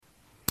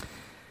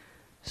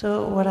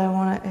So what I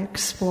want to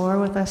explore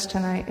with us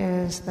tonight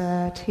is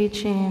the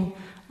teaching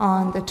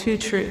on the two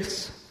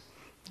truths,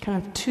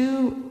 kind of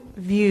two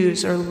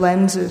views or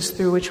lenses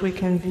through which we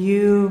can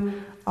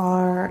view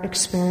our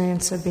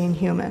experience of being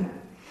human.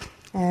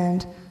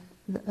 And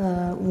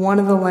one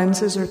of the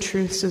lenses or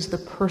truths is the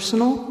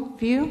personal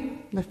view,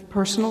 the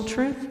personal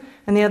truth,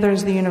 and the other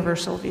is the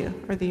universal view,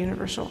 or the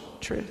universal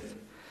truth.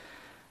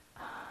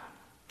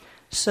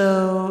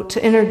 So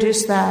to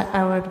introduce that,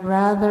 I would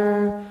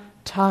rather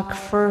talk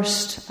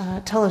first,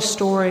 tell a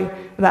story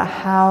about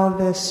how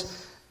this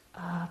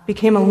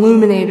became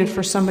illuminated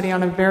for somebody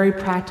on a very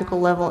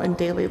practical level in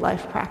daily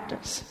life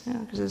practice.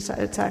 Because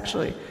it's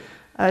actually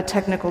a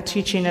technical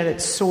teaching at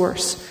its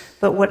source.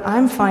 But what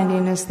I'm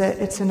finding is that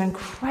it's an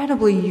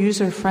incredibly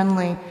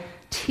user-friendly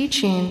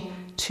teaching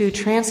to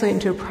translate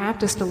into a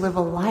practice to live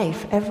a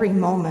life every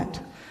moment.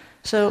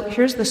 So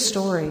here's the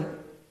story.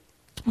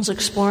 I was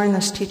exploring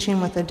this teaching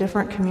with a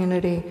different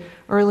community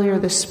earlier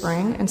this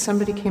spring, and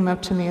somebody came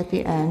up to me at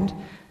the end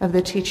of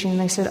the teaching, and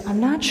they said, I'm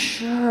not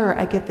sure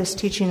I get this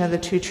teaching of the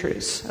two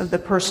truths, of the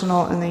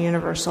personal and the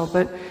universal,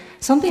 but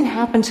something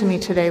happened to me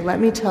today. Let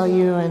me tell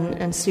you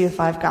and see if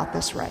I've got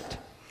this right.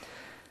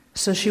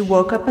 So she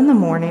woke up in the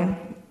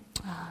morning.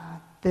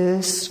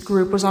 This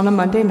group was on a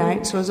Monday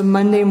night, so it was a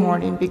Monday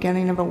morning,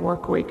 beginning of a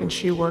work week, and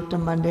she worked a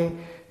Monday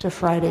to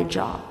Friday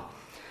job.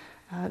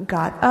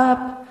 Got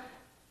up,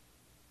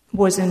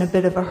 was in a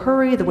bit of a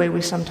hurry, the way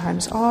we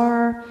sometimes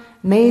are,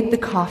 made the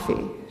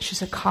coffee. She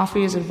said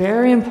coffee is a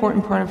very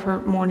important part of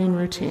her morning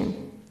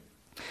routine.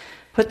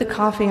 Put the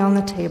coffee on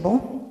the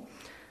table,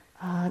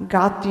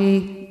 got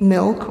the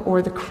milk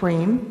or the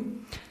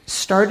cream,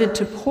 started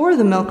to pour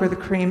the milk or the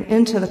cream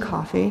into the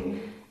coffee,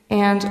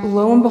 and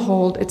lo and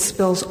behold, it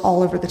spills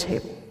all over the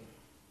table.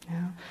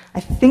 Yeah. I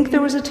think there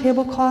was a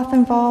tablecloth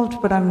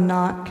involved, but I'm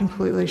not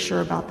completely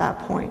sure about that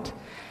point.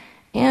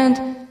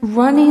 And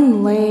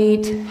running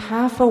late,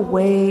 half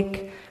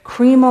awake,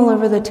 cream all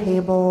over the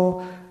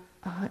table,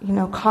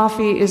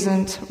 coffee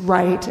isn't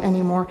right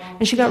anymore.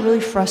 And she got really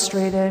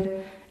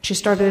frustrated. She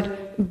started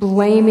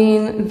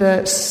blaming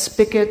the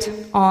spigot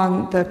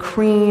on the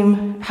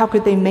cream. How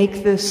could they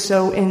make this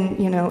so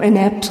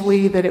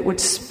ineptly that it would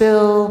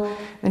spill?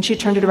 Then she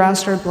turned it around and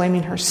started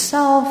blaming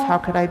herself. How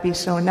could I be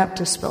so inept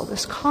to spill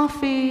this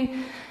coffee?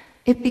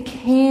 It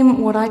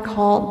became what I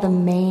call the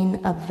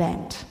main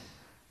event.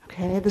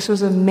 Okay, this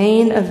was a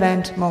main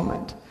event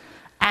moment.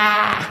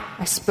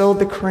 I spilled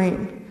the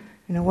cream.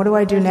 What do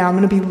I do now? I'm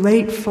going to be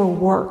late for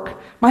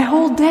work. My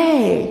whole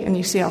day. And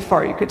you see how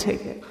far you could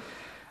take it.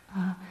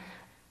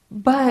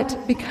 But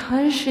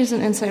because she's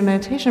an insight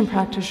meditation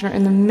practitioner,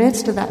 in the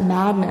midst of that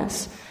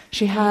madness,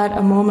 she had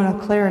a moment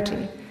of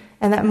clarity.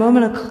 And that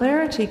moment of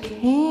clarity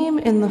came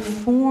in the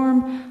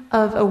form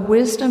of a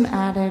wisdom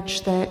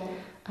adage that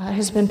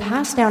has been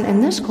passed down in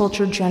this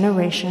culture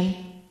generation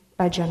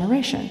by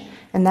generation.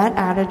 And that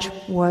adage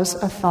was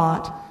a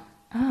thought,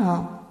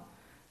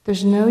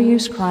 there's no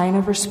use crying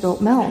over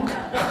spilt milk.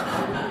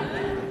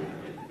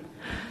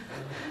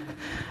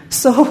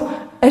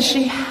 So as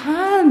she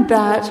had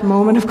that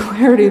moment of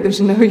clarity, there's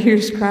no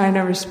use crying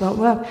over spilt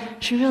milk,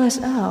 she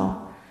realized,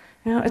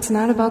 it's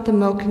not about the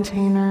milk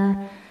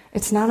container.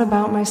 It's not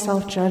about my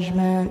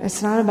self-judgment.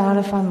 It's not about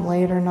if I'm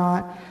late or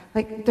not.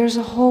 There's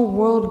a whole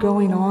world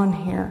going on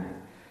here.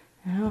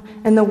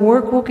 And the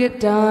work will get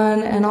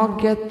done, and I'll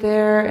get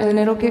there, and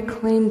it'll get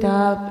cleaned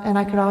up, and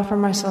I could offer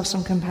myself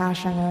some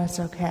compassion, and it's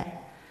okay.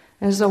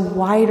 There's a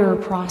wider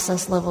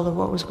process level to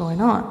what was going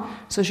on.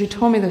 So she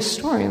told me this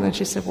story, and then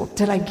she said, well,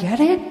 did I get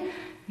it?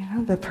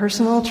 The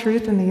personal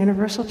truth and the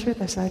universal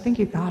truth? I said, I think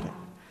you got it.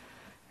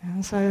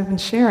 And so I've been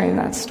sharing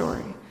that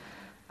story.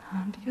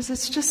 Because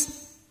it's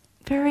just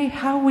very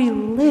how we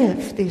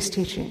live these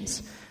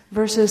teachings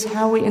versus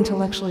how we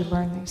intellectually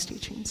learn these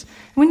teachings.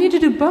 And we need to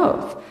do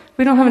both. If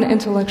we don't have an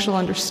intellectual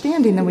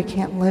understanding, then we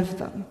can't live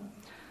them.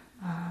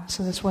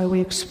 So that's why we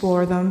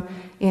explore them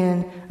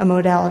in a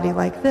modality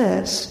like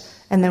this,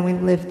 and then we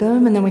live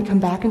them, and then we come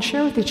back and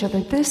share with each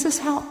other, this is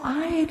how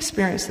I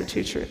experience the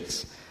two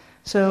truths.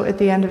 So at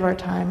the end of our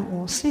time,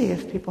 we'll see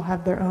if people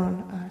have their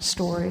own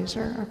stories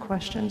or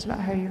questions about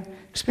how you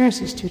experience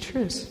these two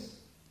truths.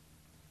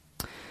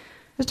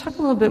 Let's talk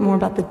a little bit more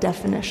about the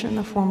definition,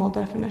 the formal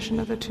definition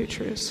of the two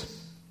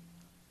truths.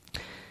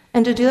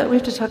 And to do that, we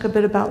have to talk a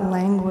bit about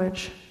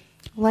language.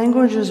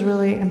 Language is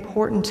really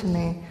important to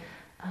me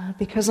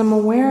because I'm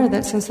aware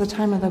that since the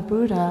time of the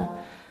Buddha,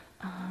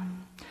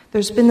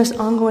 there's been this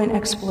ongoing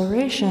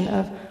exploration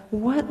of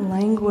what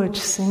language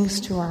sings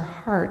to our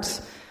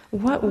hearts,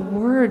 what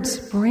words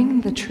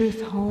bring the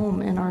truth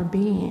home in our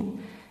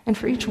being. And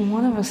for each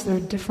one of us, there are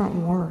different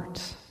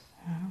words.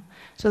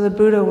 So the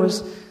Buddha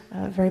was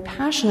very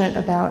passionate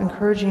about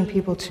encouraging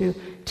people to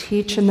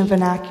teach in the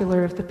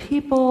vernacular of the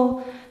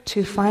people,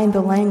 to find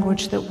the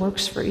language that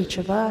works for each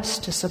of us,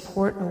 to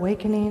support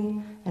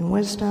awakening and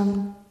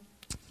wisdom.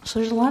 So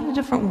there's a lot of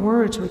different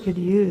words we could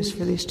use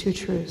for these two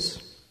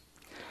truths.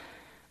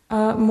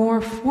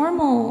 More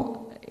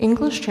formal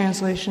English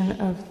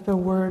translation of the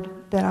word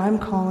that I'm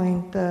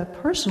calling the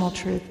personal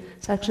truth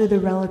is actually the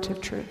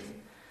relative truth.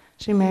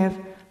 So you may have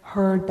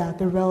heard that,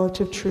 the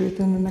relative truth,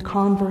 and then the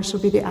converse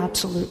would be the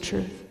absolute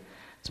truth.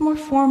 It's a more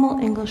formal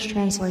English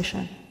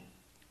translation.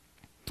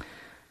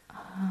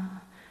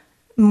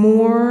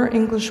 More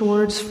English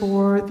words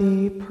for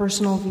the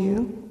personal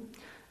view.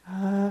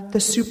 The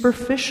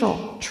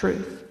superficial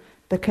truth,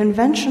 the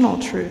conventional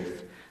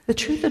truth, the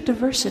truth of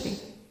diversity.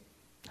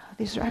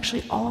 These are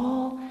actually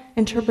all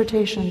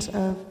interpretations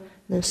of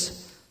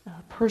this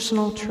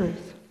personal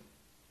truth.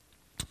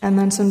 And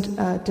then some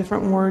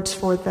different words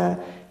for the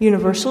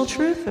universal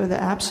truth or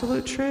the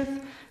absolute truth,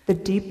 the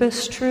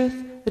deepest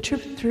truth, the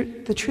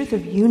truth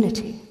of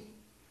unity.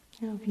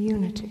 Of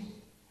unity.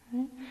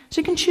 Right?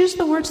 So you can choose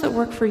the words that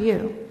work for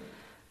you.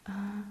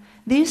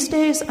 These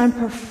days I'm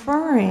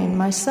preferring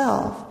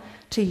myself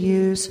to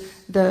use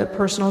the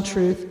personal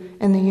truth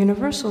and the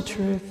universal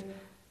truth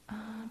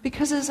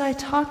because as I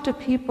talk to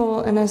people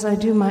and as I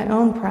do my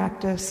own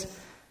practice,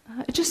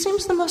 it just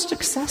seems the most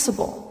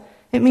accessible.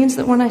 It means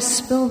that when I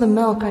spill the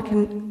milk, I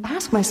can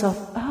ask myself,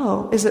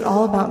 oh, is it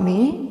all about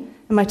me?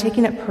 Am I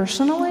taking it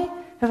personally?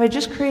 Have I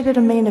just created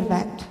a main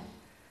event?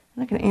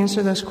 And I can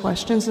answer those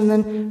questions and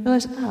then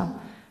realize, oh,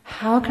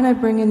 how can I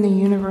bring in the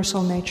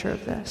universal nature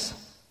of this?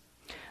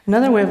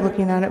 Another way of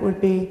looking at it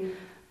would be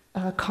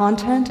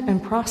content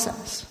and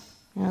process.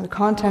 The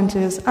content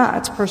is,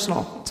 it's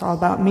personal. It's all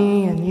about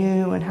me and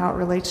you and how it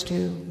relates to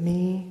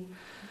me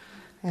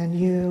and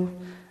you.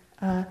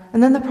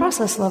 And then the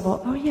process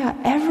level,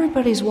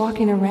 everybody's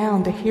walking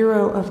around the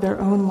hero of their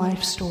own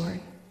life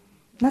story.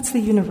 That's the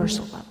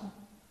universal level.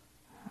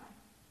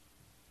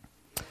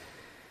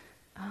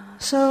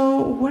 So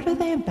what are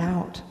they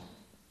about?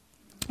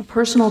 A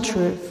personal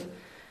truth.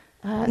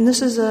 And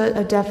this is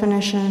a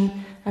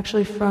definition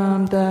actually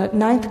from the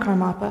 9th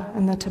Karmapa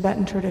in the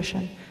Tibetan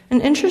tradition.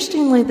 And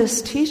interestingly,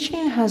 this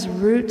teaching has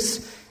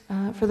roots,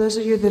 for those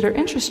of you that are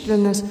interested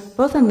in this,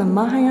 both in the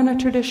Mahayana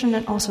tradition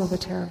and also the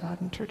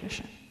Theravadan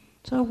tradition.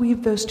 So I'll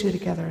weave those two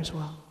together as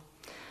well.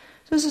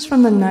 So this is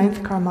from the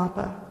 9th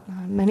Karmapa.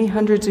 Many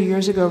hundreds of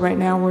years ago, right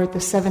now we're at the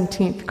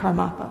 17th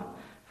Karmapa,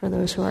 for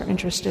those who are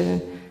interested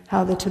in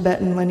how the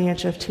Tibetan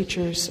lineage of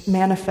teachers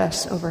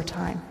manifests over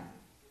time.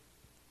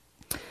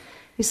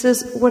 He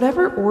says,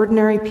 whatever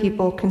ordinary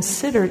people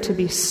consider to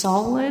be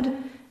solid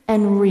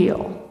and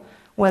real,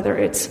 whether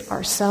it's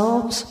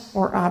ourselves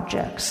or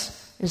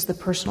objects, is the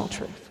personal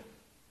truth.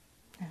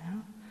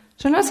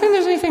 So I'm not saying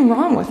there's anything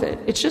wrong with it.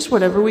 It's just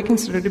whatever we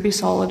consider to be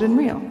solid and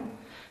real.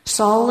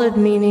 Solid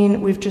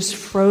meaning we've just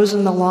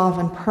frozen the law of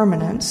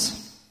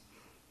impermanence,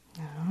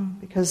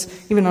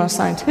 because even on a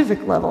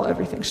scientific level,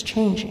 everything's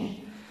changing.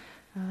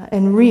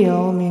 And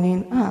real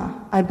meaning,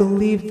 I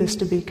believe this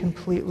to be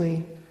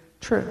completely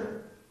true.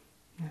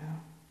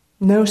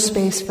 No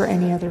space for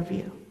any other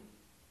view.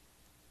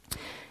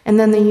 And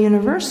then the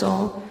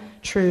universal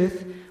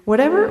truth,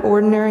 whatever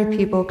ordinary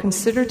people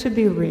consider to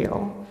be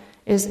real,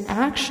 is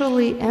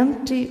actually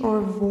empty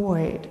or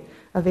void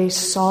of a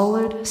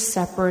solid,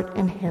 separate,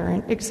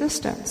 inherent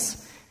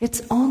existence.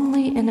 It's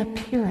only an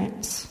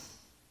appearance.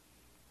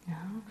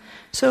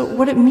 So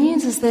what it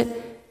means is that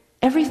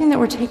everything that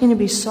we're taking to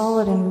be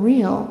solid and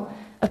real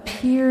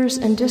appears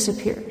and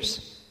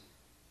disappears.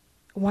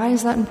 Why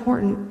is that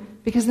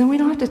important? Because then we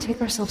don't have to take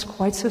ourselves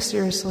quite so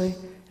seriously,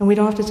 and we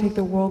don't have to take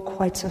the world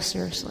quite so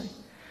seriously.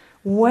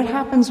 What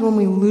happens when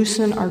we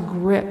loosen our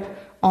grip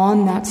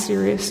on that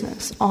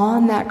seriousness,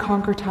 on that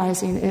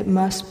concretizing, it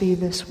must be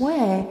this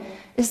way,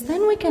 is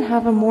then we can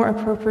have a more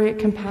appropriate,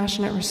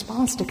 compassionate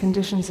response to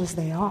conditions as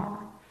they are.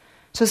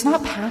 So it's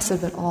not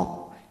passive at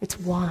all. It's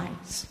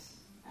wise.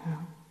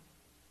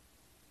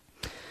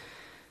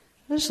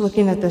 Just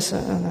looking at this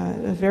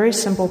on a very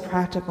simple,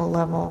 practical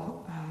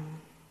level,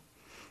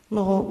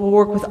 we'll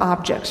work with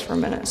objects for a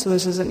minute. So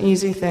this is an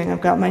easy thing.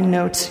 I've got my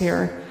notes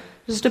here.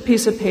 Just a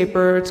piece of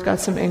paper. It's got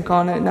some ink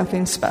on it,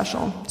 nothing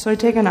special. So I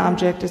take an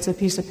object. It's a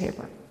piece of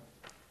paper.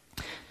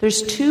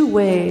 There's two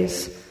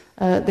ways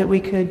that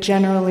we could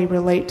generally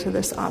relate to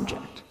this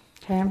object.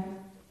 Okay?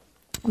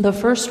 The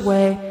first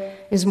way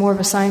is more of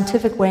a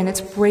scientific way, and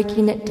it's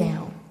breaking it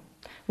down.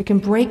 We can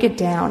break it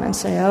down and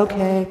say,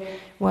 okay,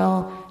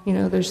 well,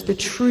 there's the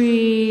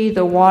tree,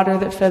 the water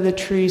that fed the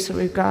tree, so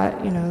we've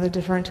got, the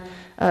different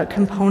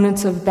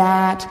components of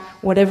that,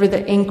 whatever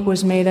the ink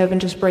was made of,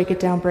 and just break it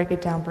down, break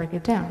it down, break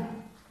it down.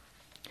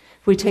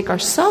 If we take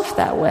ourselves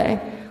that way,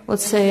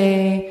 let's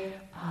say,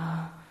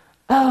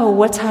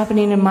 what's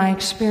happening in my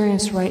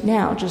experience right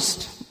now?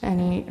 Just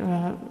any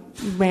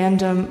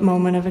random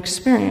moment of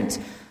experience.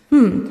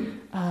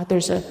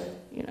 There's a,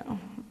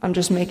 I'm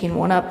just making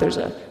one up. There's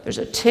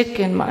a tick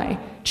in my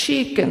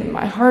cheek, and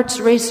my heart's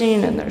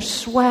racing, and there's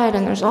sweat,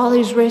 and there's all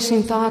these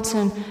racing thoughts,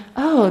 and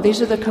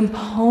these are the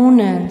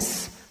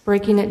components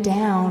breaking it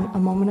down, a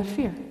moment of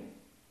fear.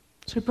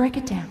 So we break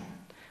it down.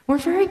 We're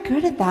very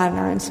good at that in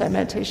our insight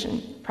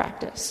meditation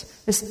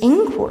practice. This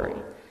inquiry,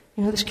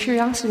 this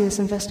curiosity, this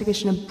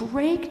investigation, to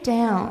break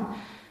down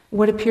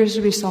what appears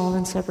to be solid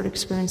and separate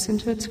experience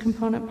into its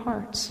component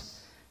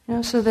parts.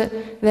 So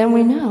that then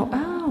we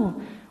know,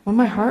 when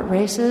my heart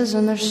races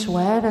and there's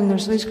sweat and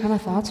there's these kind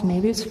of thoughts,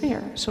 maybe it's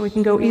fear. So we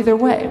can go either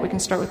way. We can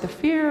start with the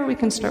fear, or we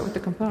can start with the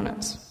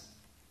components.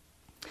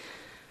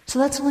 So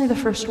that's only the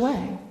first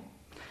way.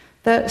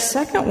 The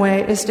second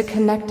way is to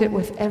connect it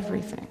with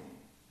everything.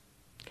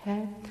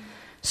 Okay?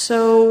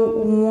 So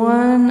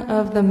one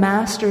of the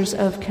masters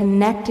of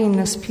connecting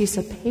this piece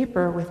of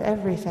paper with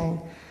everything,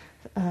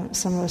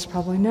 some of us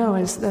probably know,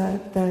 is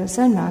the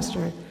Zen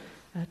master,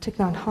 Thich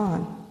Nhat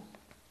Hanh.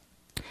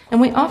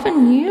 And we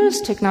often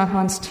use Thich Nhat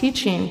Hanh's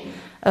teaching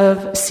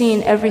of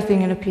seeing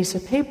everything in a piece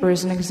of paper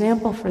as an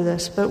example for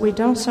this, but we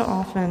don't so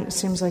often, it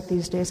seems like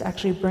these days,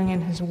 actually bring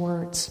in his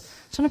words.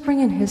 So I want to bring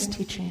in his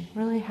teaching,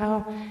 really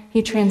how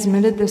he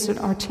transmitted this and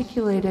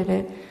articulated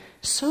it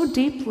so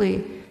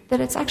deeply that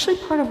it's actually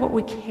part of what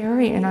we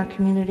carry in our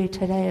community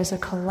today as a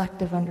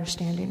collective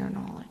understanding or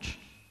knowledge.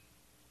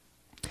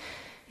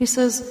 He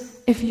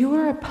says, if you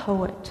are a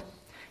poet,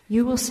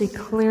 you will see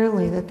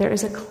clearly that there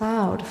is a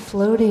cloud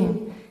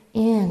floating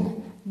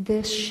in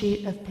this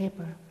sheet of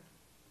paper.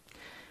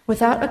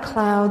 Without a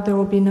cloud, there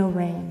will be no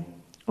rain.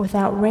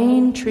 Without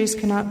rain, trees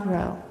cannot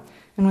grow.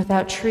 And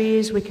without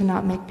trees, we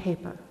cannot make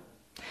paper.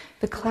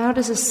 The cloud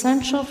is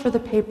essential for the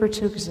paper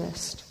to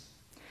exist.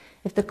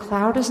 If the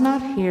cloud is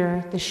not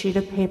here, the sheet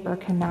of paper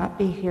cannot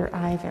be here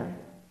either.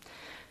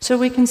 So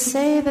we can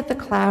say that the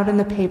cloud and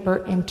the paper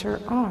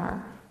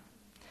inter-are.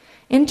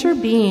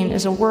 Interbeing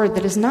is a word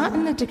that is not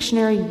in the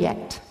dictionary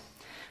yet.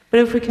 But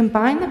if we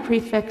combine the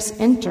prefix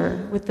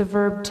inter with the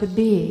verb to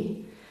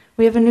be,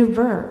 we have a new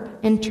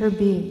verb,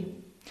 interbe.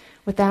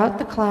 Without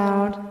the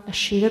cloud, a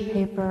sheet of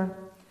paper,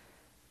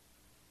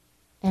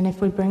 and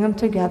if we bring them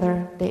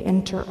together, they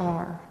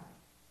inter-are.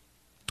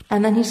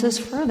 And then he says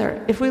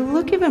further, if we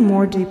look even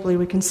more deeply,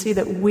 we can see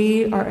that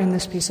we are in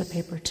this piece of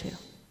paper too.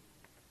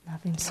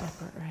 Nothing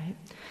separate, right?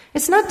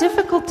 It's not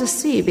difficult to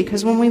see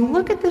because when we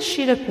look at this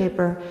sheet of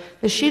paper,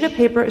 the sheet of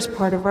paper is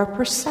part of our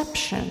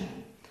perception.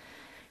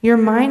 Your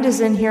mind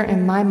is in here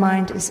and my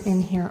mind is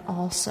in here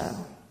also.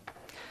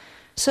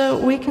 So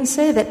we can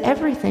say that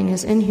everything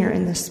is in here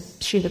in this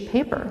sheet of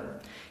paper.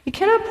 You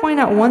cannot point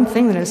out one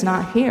thing that is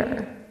not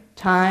here.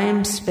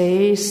 Time,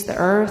 space, the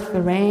earth,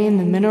 the rain,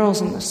 the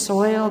minerals in the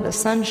soil, the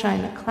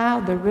sunshine, the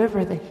cloud, the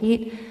river, the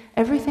heat,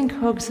 everything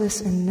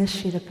coexists in this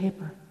sheet of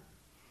paper.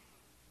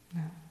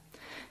 No.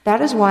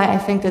 That is why I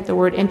think that the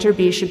word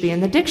interbe should be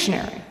in the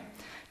dictionary.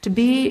 To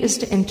be is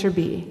to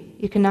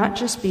interbe. You cannot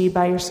just be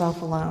by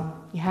yourself alone.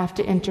 You have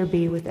to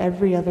interbe with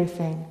every other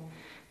thing.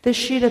 This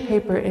sheet of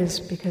paper is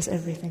because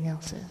everything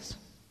else is.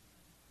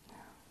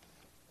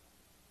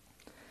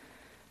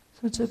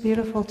 So it's a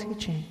beautiful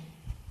teaching.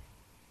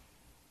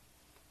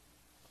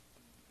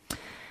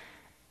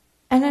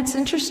 And it's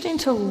interesting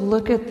to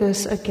look at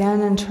this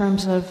again in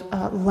terms of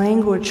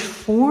language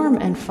form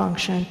and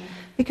function,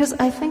 because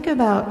I think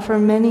about, for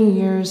many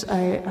years,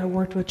 I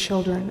worked with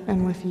children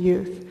and with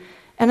youth,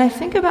 and I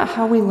think about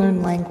how we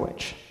learn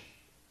language.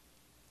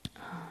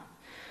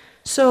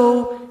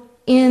 So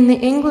in the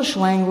English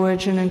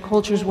language and in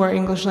cultures where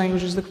English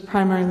language is the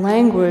primary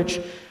language,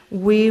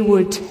 we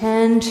would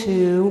tend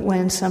to,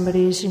 when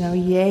somebody's,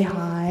 yay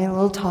high, a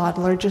little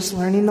toddler, just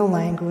learning the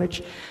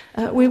language,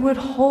 we would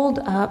hold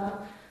up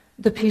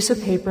the piece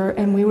of paper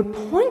and we would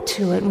point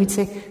to it and we'd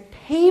say,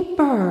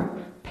 paper,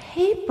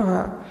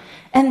 paper.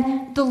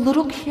 And the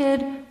little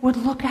kid would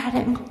look at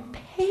it and go,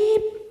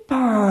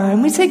 paper.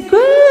 And we'd say,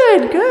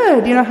 good,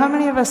 good. How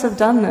many of us have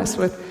done this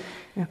with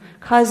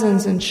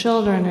cousins and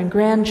children and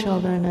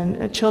grandchildren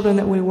and children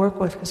that we work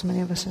with, because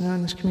many of us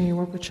in this community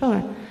work with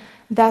children.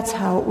 That's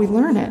how we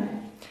learn it.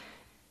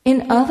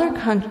 In other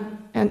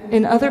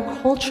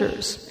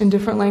cultures, in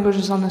different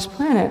languages on this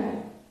planet,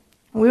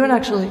 we would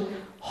actually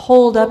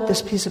hold up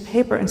this piece of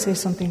paper and say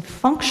something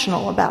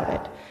functional about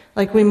it.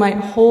 Like we might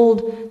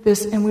hold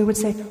this and we would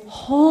say,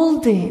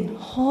 holding,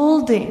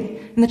 holding.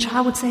 And the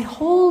child would say,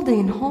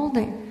 holding,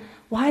 holding.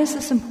 Why is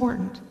this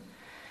important?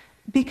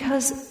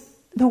 Because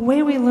the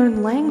way we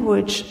learn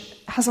language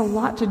has a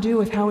lot to do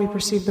with how we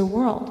perceive the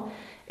world.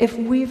 If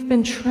we've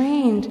been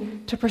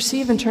trained to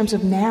perceive in terms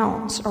of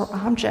nouns or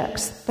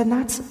objects, then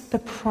that's the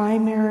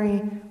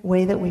primary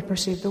way that we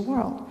perceive the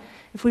world.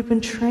 If we've been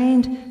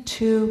trained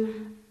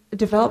to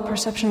develop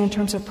perception in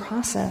terms of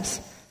process,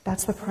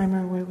 that's the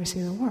primary way we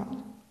see the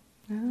world.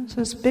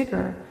 So it's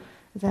bigger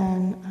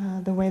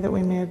than the way that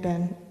we may have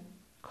been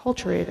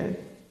culturated.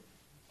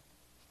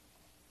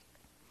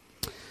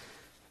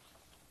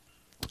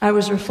 I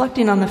was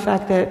reflecting on the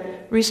fact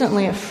that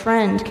recently a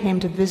friend came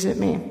to visit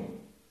me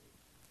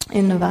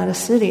in Nevada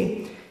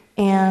City,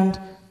 and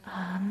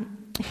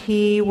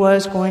he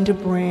was going to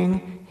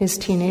bring his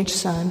teenage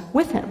son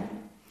with him.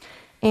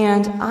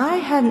 And I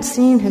hadn't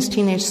seen his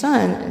teenage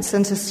son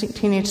since his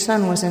teenage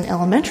son was in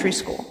elementary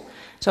school.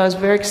 So I was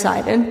very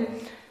excited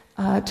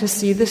to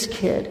see this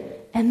kid.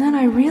 And then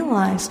I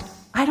realized,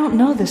 I don't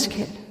know this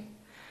kid.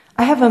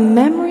 I have a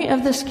memory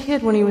of this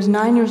kid when he was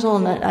 9 years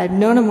old, and I'd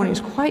known him when he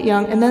was quite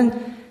young, and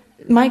then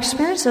my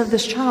experience of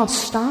this child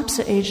stops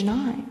at age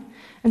 9.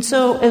 And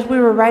so as we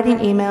were writing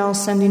emails,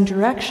 sending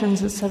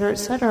directions, et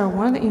cetera,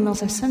 one of the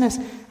emails I sent is,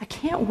 I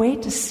can't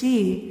wait to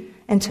see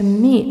and to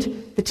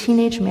meet the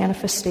teenage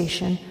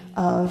manifestation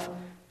of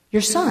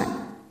your son.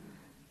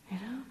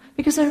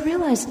 Because I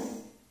realized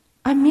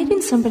I'm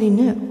meeting somebody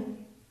new.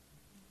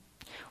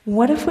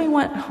 What if we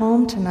went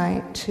home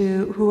tonight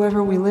to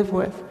whoever we live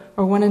with,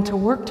 or went into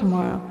work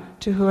tomorrow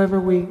to whoever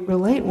we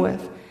relate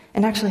with,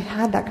 and actually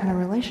had that kind of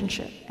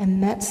relationship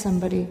and met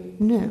somebody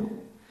new?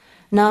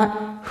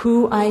 Not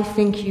who I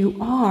think you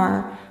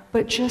are,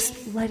 but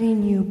just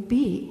letting you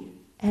be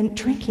and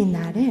drinking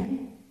that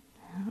in.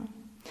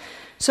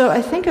 So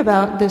I think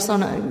about this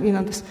on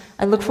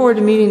I look forward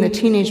to meeting the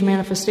teenage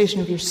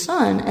manifestation of your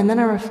son, and then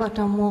I reflect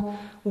on, well,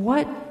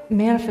 what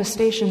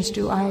manifestations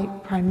do I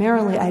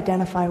primarily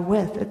identify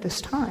with at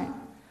this time?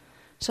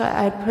 So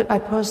I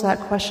pose that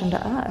question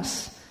to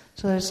us,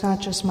 so that it's not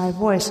just my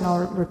voice, and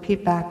I'll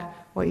repeat back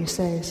what you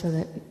say so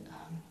that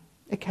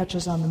it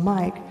catches on the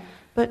mic.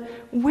 But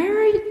where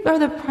are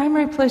the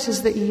primary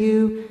places that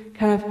you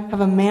kind of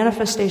have a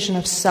manifestation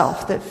of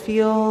self that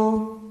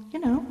feel,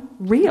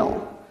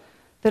 real,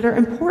 that are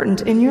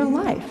important in your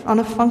life on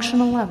a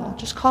functional level?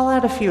 Just call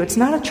out a few. It's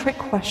not a trick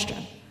question,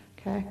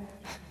 okay?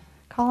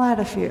 Call out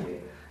a few.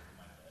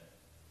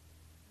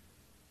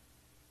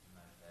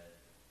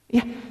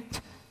 Yeah,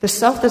 the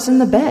self that's in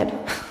the bed.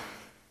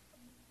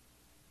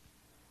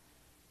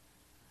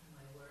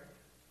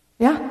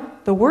 Yeah,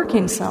 the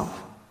working self.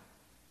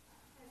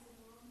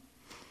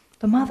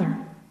 The mother.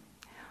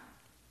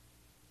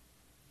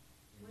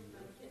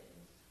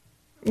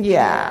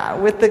 Yeah,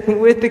 with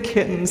the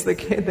kittens,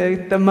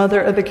 the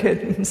mother of the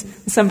kittens.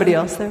 Somebody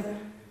else there?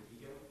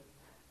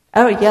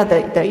 Oh yeah,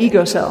 the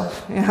ego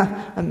self.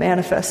 Yeah, I'm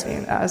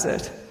manifesting as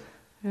it.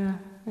 Yeah.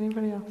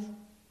 Anybody else?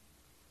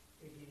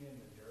 Digging in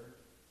the dirt.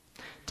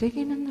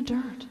 Digging in the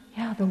dirt.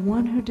 Yeah, the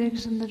one who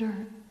digs in the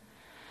dirt.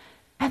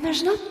 And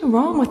there's nothing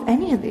wrong with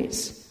any of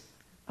these.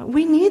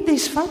 We need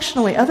these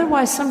functionally.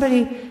 Otherwise,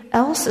 somebody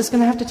else is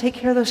going to have to take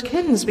care of those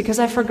kittens, because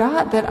I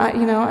forgot that I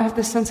have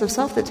this sense of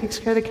self that takes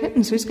care of the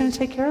kittens. Who's going to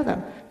take care of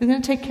them? Who's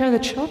going to take care of the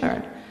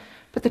children?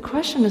 But the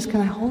question is, can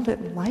I hold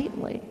it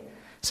lightly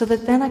so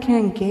that then I can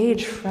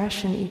engage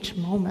fresh in each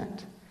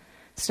moment?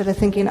 Instead of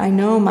thinking, I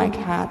know my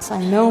cats,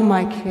 I know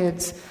my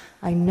kids,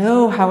 I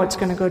know how it's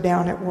going to go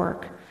down at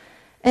work.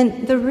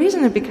 And the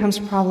reason it becomes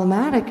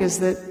problematic is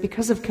that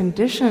because of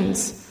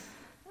conditions,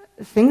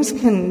 things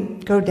can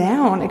go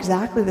down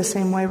exactly the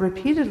same way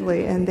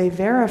repeatedly, and they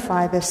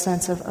verify this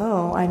sense of,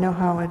 oh, I know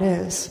how it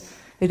is.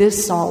 It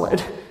is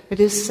solid. It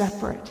is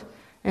separate.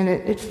 And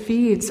it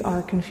feeds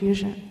our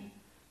confusion.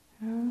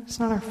 It's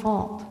not our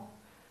fault.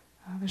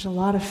 There's a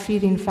lot of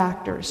feeding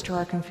factors to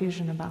our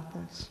confusion about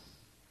this.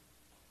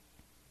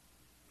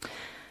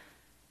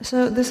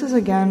 So this is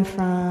again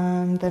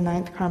from the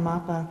 9th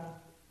Karmapa.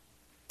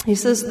 He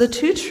says, the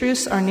two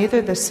truths are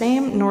neither the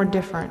same nor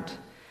different.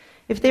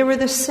 If they were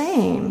the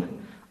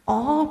same,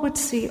 all would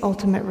see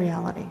ultimate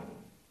reality.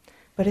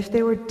 But if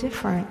they were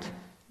different,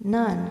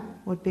 none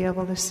would be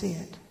able to see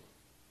it.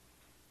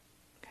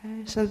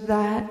 Okay, so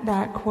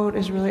that quote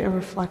is really a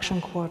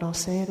reflection quote. I'll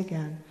say it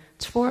again.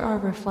 It's for our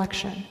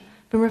reflection.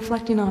 I've been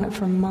reflecting on it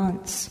for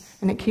months,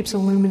 and it keeps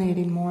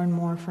illuminating more and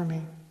more for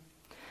me.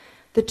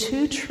 The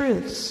two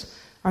truths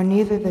are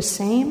neither the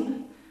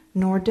same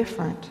nor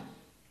different.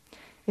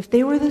 If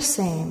they were the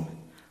same,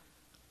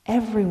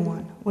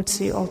 everyone would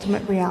see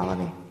ultimate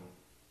reality.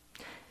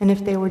 And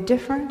if they were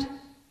different,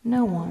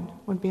 no one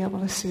would be able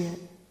to see it.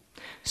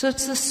 So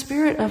it's the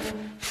spirit of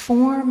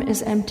form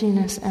is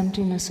emptiness,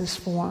 emptiness is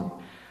form.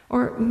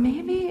 Or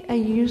maybe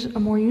a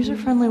more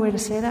user-friendly way to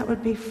say that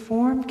would be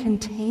form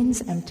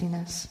contains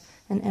emptiness,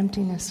 and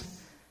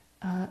emptiness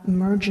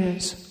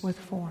merges with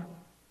form.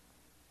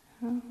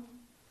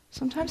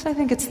 Sometimes I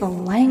think it's the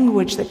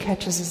language that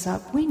catches us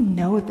up. We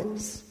know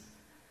this.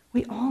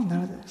 We all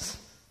know this.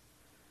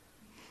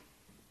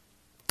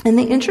 And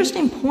the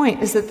interesting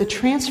point is that the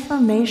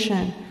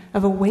transformation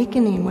of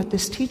awakening with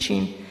this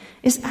teaching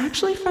is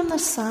actually from the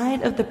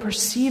side of the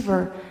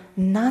perceiver,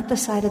 not the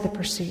side of the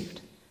perceived.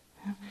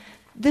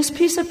 This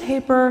piece of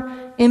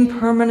paper,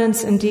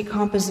 impermanence and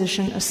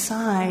decomposition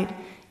aside,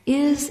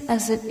 is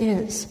as it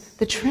is.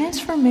 The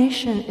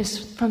transformation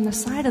is from the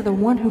side of the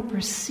one who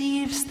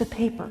perceives the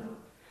paper.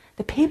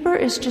 The paper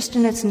is just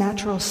in its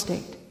natural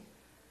state.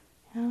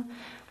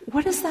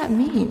 What does that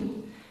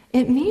mean?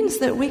 It means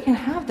that we can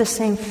have the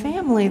same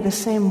family, the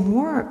same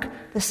work,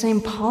 the same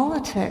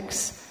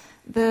politics,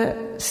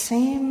 the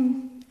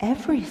same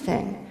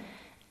everything.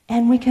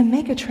 And we can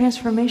make a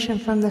transformation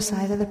from the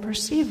side of the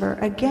perceiver.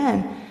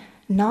 Again,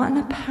 not in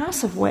a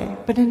passive way,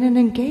 but in an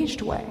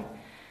engaged way.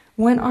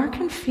 When our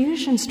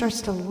confusion starts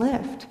to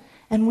lift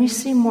and we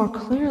see more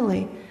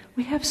clearly,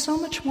 we have so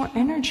much more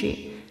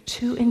energy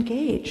to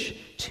engage,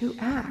 to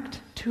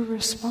act, to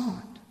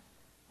respond.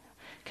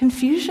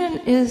 Confusion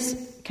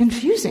is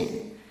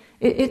confusing.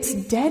 It's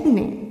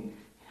deadening.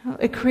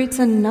 It creates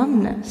a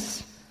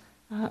numbness,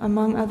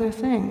 among other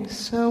things.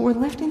 So we're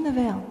lifting the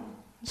veil.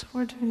 That's what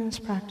we're doing in this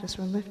practice.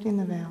 We're lifting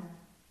the veil.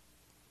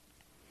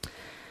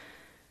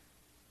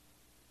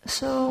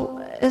 So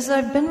as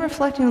I've been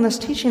reflecting on this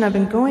teaching, I've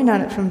been going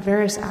at it from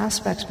various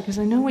aspects because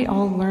I know we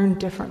all learn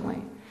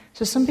differently.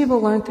 So some people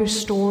learn through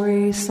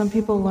stories, some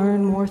people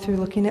learn more through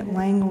looking at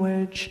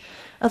language.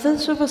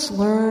 Others of us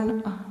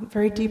learn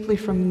very deeply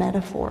from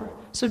metaphor.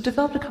 So I've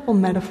developed a couple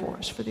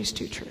metaphors for these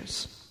two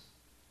truths.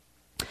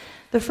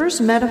 The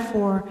first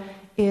metaphor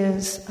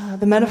is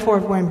the metaphor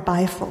of wearing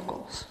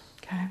bifocals.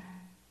 Okay?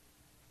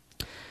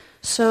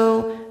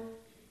 So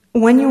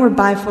when you wear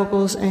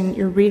bifocals and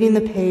you're reading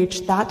the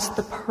page, that's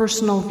the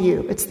personal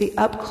view. It's the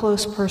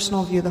up-close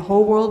personal view. The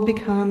whole world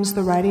becomes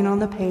the writing on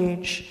the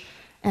page,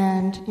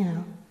 and,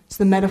 it's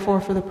the metaphor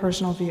for the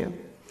personal view.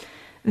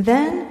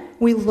 Then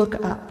we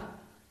look up,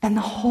 and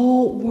the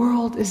whole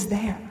world is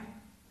there.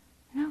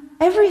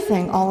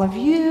 Everything, all of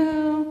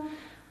you,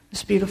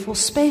 this beautiful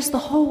space, the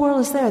whole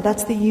world is there.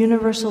 That's the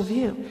universal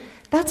view.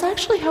 That's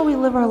actually how we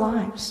live our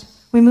lives.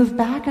 We move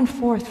back and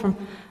forth from,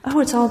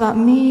 it's all about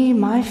me,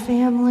 my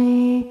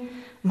family,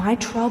 my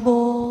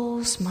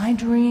troubles, my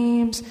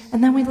dreams,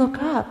 and then we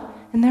look up,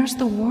 and there's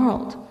the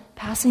world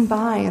passing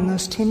by in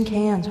those tin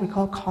cans we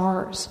call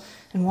cars,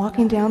 and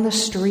walking down the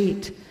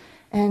street,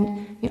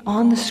 and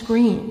on the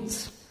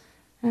screens.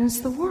 And it's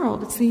the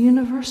world, it's the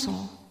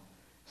universal.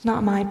 It's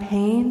not my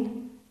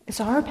pain, it's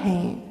our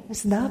pain,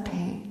 it's the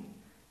pain.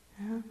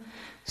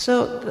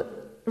 So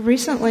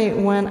recently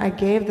when I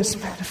gave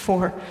this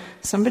metaphor,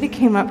 somebody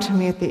came up to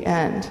me at the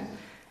end,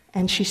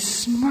 and she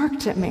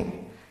smirked at me,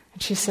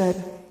 and she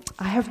said,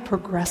 "I have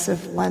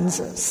progressive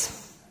lenses."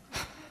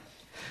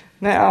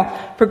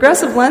 Now,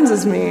 progressive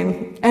lenses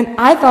mean, and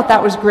I thought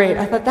that was great.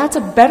 I thought that's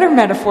a better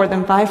metaphor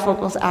than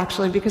bifocals,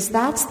 actually, because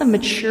that's the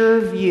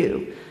mature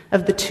view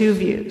of the two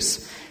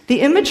views.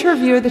 The immature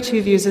view of the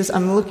two views is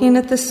I'm looking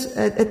at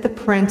at the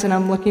print, and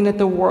I'm looking at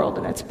the world,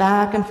 and it's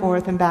back and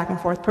forth and back and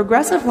forth.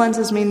 Progressive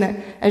lenses mean that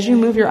as you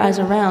move your eyes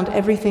around,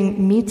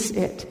 everything meets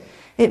it.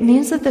 It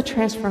means that the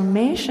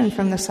transformation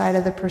from the side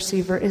of the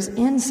perceiver is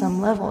in some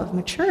level of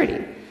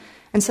maturity.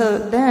 And so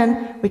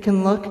then we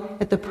can look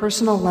at the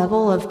personal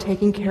level of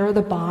taking care of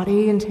the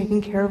body and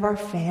taking care of our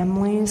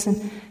families,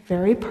 and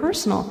very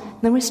personal.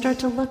 And then we start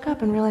to look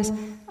up and realize,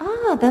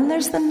 then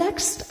there's the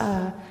next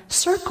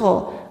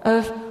circle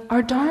of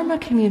our Dharma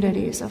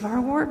communities, of our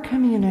work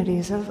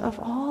communities, of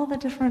all the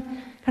different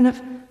kind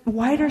of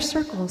wider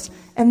circles.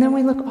 And then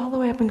we look all the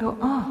way up and go,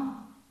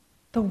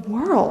 the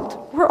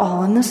world, we're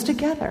all in this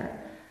together.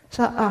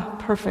 So,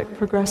 perfect,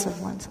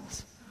 progressive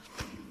lenses.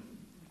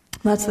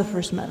 That's the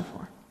first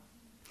metaphor.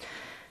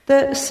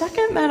 The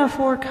second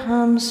metaphor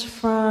comes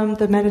from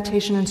the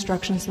meditation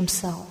instructions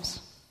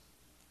themselves.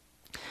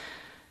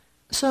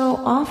 So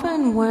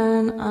often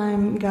when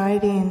I'm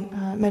guiding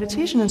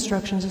meditation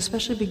instructions,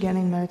 especially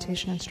beginning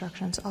meditation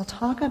instructions, I'll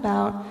talk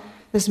about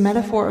this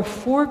metaphor of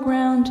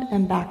foreground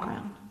and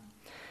background.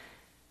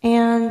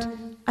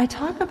 And I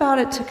talk about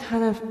it to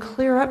kind of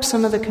clear up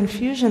some of the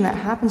confusion that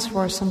happens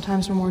for us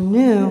sometimes when we're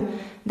new,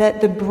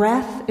 that the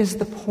breath is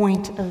the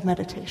point of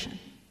meditation.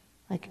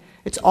 Like,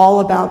 it's all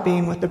about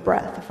being with the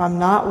breath. If I'm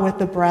not with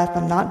the breath,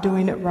 I'm not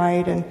doing it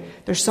right, and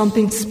there's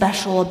something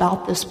special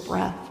about this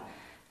breath.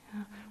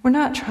 We're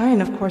not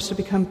trying, of course, to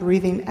become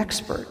breathing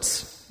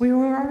experts. We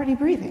were already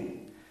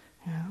breathing.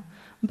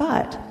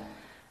 But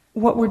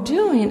what we're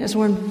doing is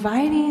we're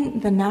inviting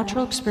the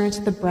natural experience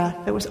of the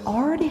breath that was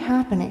already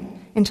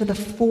happening into the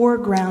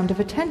foreground of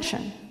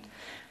attention,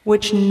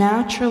 which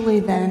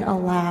naturally then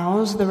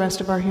allows the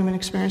rest of our human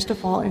experience to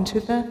fall into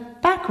the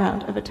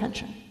background of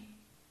attention.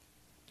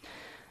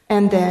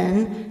 And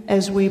then,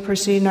 as we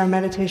proceed in our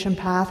meditation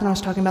path, and I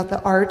was talking about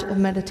the art of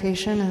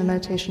meditation and the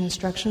meditation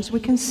instructions, we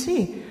can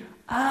see,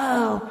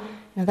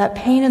 that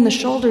pain in the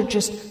shoulder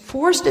just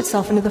forced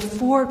itself into the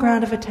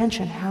foreground of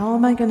attention. How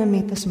am I going to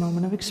meet this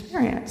moment of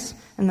experience?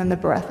 And then the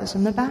breath is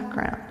in the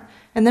background.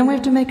 And then we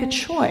have to make a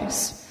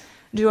choice.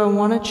 Do I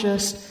want to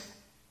just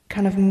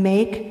kind of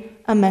make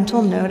a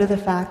mental note of the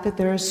fact that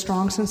there is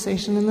strong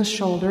sensation in the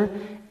shoulder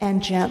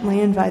and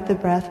gently invite the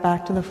breath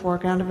back to the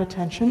foreground of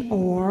attention?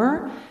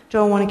 Or do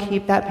I want to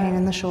keep that pain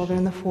in the shoulder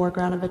in the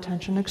foreground of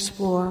attention,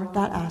 explore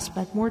that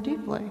aspect more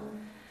deeply?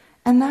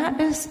 And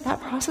that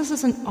process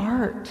is an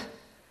art.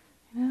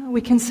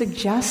 We can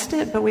suggest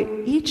it, but we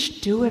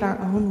each do it our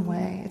own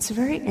way. It's a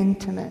very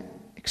intimate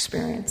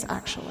experience,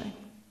 actually.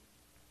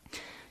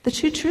 The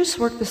two truths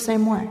work the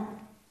same way.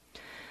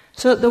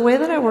 So the way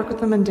that I work with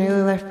them in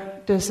daily life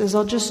practice is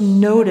I'll just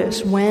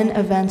notice when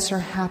events are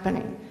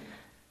happening.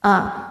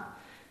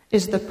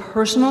 Is the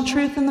personal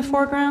truth in the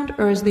foreground,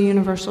 or is the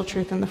universal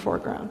truth in the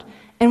foreground?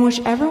 And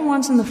whichever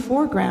one's in the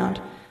foreground,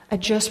 I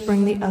just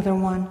bring the other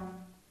one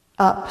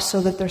up so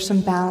that there's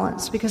some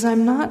balance, because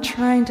I'm not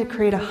trying to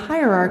create a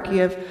hierarchy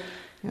of,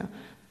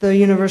 the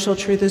universal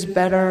truth is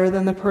better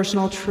than the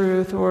personal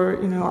truth, or,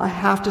 I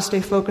have to stay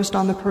focused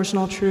on the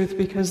personal truth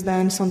because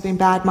then something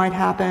bad might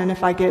happen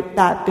if I get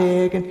that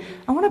big. And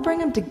I want to bring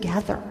them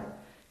together,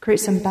 create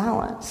some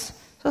balance.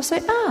 So I'll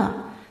say,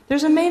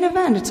 there's a main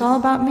event. It's all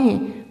about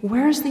me.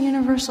 Where's the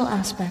universal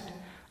aspect?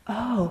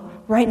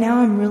 Right now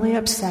I'm really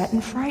upset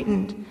and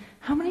frightened.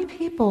 How many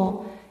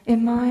people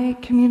in my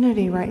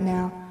community right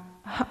now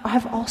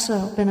have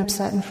also been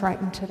upset and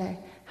frightened today?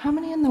 How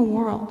many in the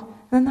world?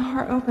 And then the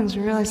heart opens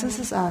and you realize this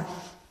is us.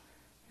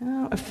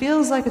 It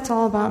feels like it's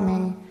all about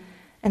me,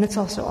 and it's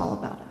also all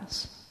about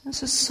us.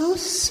 This is so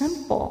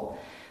simple,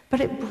 but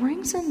it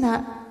brings in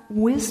that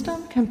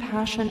wisdom,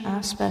 compassion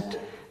aspect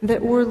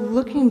that we're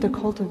looking to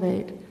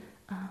cultivate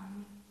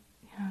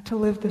to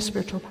live the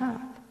spiritual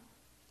path.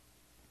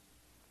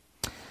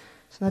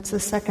 So that's the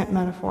second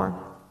metaphor.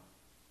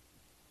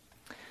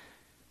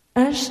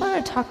 And I just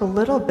want to talk a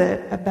little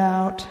bit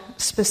about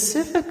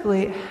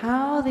specifically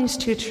how these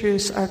two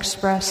truths are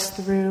expressed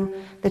through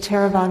the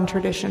Theravadan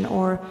tradition,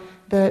 or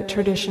the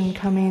tradition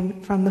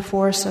coming from the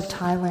forests of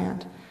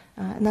Thailand.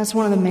 And that's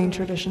one of the main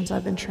traditions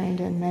I've been trained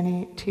in,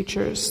 many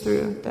teachers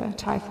through the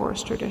Thai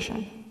forest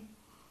tradition.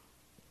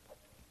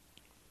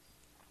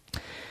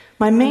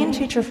 My main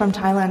teacher from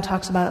Thailand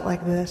talks about it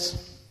like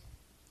this.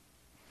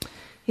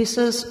 He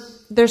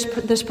says, there's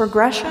this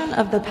progression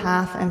of the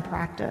path and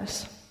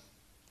practice.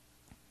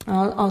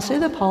 I'll say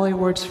the Pali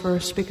words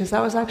first, because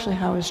that was actually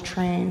how I was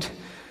trained,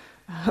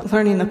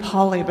 learning the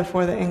Pali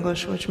before the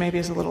English, which maybe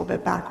is a little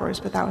bit backwards,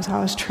 but that was how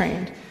I was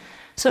trained.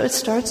 So it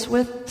starts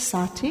with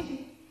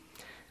sati,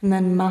 and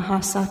then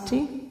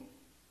mahasati,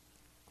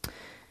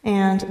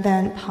 and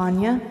then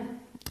panya,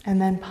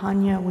 and then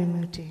panya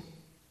vimutti.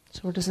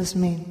 So what does this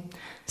mean?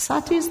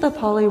 Sati is the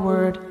Pali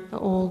word, the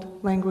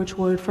old language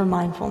word for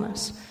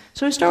mindfulness.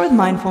 So we start with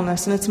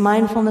mindfulness, and it's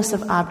mindfulness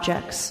of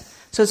objects.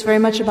 So it's very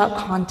much about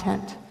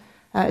content.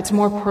 It's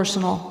more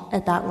personal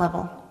at that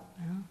level.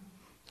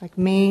 It's like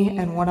me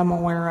and what I'm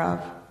aware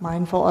of,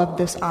 mindful of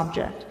this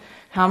object.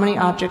 How many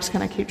objects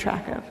can I keep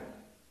track of?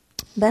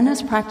 Then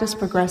as practice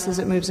progresses,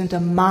 it moves into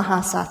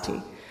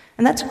mahasati.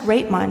 And that's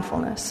great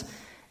mindfulness.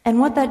 And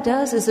what that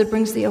does is it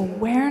brings the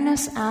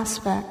awareness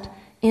aspect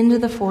into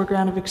the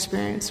foreground of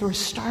experience. So we're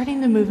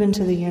starting to move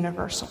into the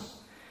universal.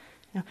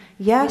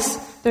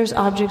 Yes, there's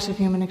objects of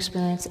human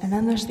experience, and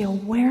then there's the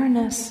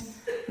awareness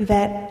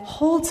that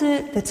holds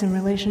it, that's in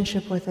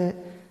relationship with it,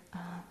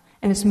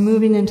 and it's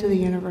moving into the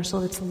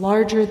universal. It's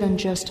larger than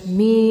just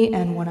me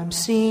and what I'm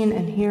seeing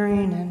and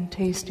hearing and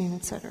tasting,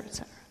 etc.,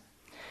 etc.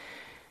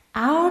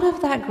 Out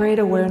of that great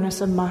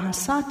awareness of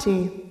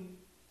mahasati,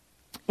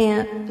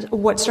 and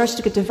what starts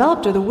to get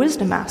developed are the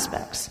wisdom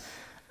aspects.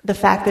 The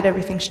fact that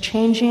everything's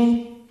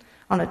changing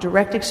on a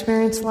direct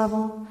experience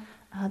level,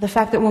 the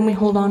fact that when we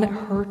hold on it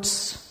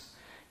hurts,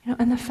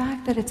 and the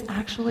fact that it's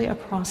actually a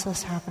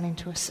process happening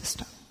to a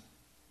system.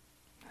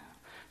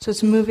 So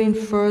it's moving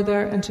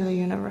further into the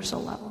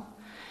universal level.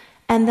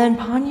 And then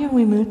panya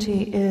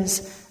vimutti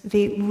is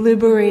the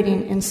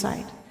liberating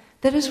insight.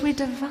 That as we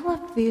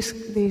develop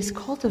these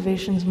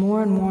cultivations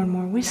more and more and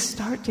more, we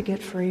start to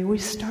get free, we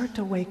start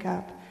to wake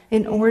up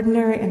in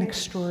ordinary and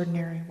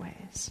extraordinary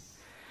ways.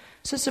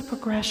 So it's a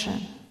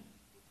progression.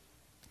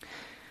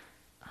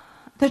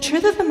 The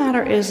truth of the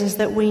matter is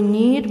that we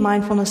need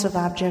mindfulness of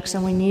objects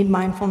and we need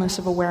mindfulness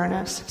of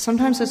awareness.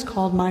 Sometimes it's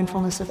called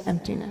mindfulness of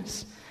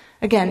emptiness.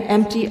 Again,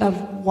 empty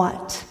of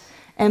what?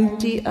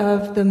 Empty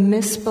of the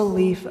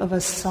misbelief of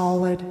a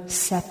solid,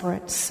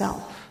 separate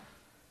self.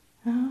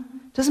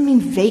 It doesn't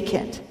mean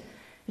vacant.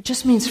 It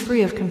just means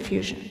free of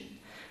confusion.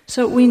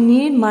 So we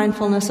need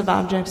mindfulness of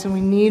objects and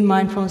we need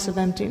mindfulness of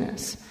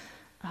emptiness.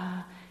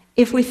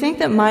 If we think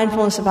that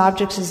mindfulness of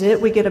objects is it,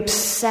 we get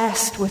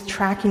obsessed with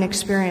tracking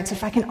experience.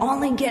 If I can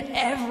only get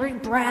every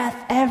breath,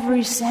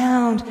 every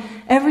sound,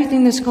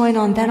 everything that's going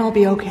on, then I'll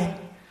be okay.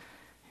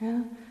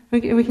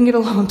 We can get a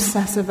little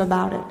obsessive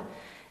about it.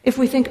 If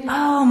we think,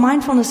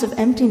 mindfulness of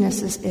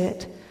emptiness is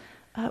it,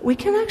 we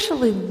can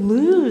actually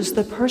lose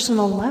the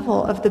personal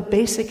level of the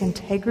basic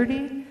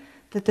integrity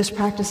that this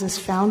practice is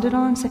founded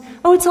on. Say,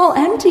 it's all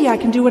empty, I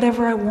can do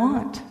whatever I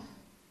want.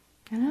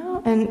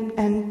 And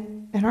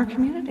in our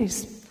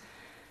communities,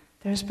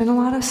 there's been a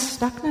lot of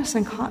stuckness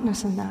and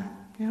caughtness in that.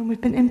 We've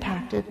been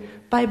impacted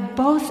by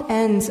both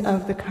ends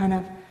of the kind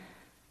of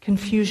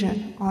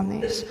confusion on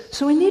these.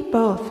 So we need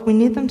both. We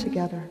need them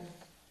together.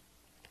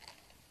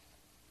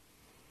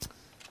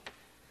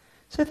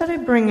 So I thought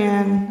I'd bring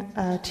in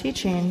a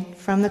teaching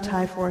from the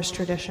Thai forest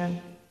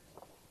tradition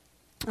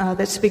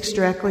that speaks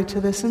directly to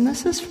this. And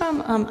this is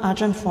from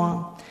Ajahn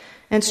Fuang.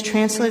 And it's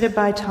translated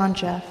by Tan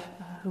Jeff,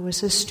 who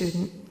was his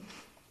student.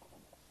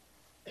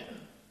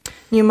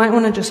 You might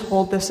want to just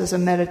hold this as a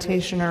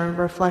meditation or a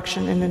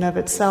reflection in and of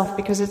itself,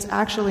 because it's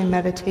actually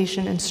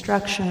meditation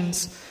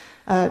instructions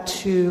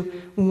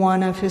to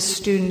one of his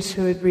students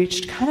who had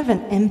reached kind of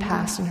an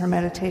impasse in her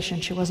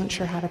meditation. She wasn't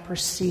sure how to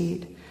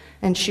proceed.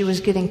 And she was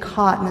getting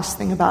caught in this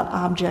thing about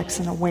objects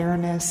and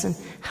awareness and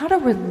how to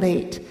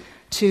relate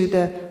to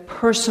the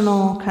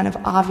personal, kind of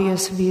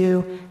obvious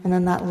view and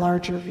then that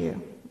larger view.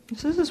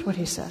 So this is what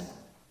he said.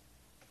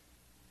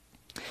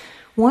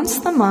 Once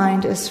the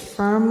mind is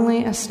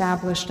firmly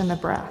established in the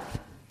breath,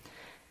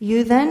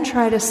 you then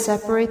try to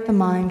separate the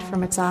mind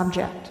from its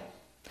object.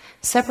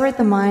 Separate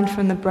the mind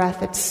from the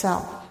breath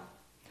itself.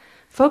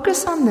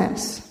 Focus on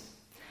this.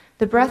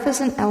 The breath is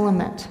an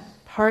element,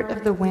 part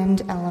of the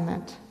wind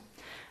element.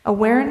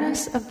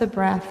 Awareness of the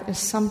breath is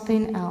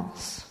something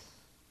else.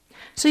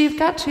 So you've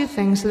got two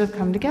things that have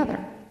come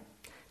together.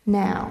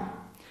 Now,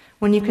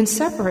 when you can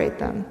separate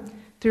them,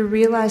 through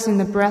realizing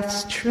the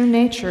breath's true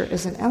nature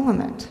is an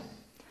element,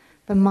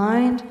 the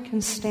mind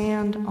can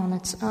stand on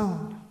its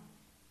own.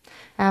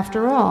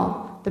 After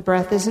all, the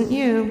breath isn't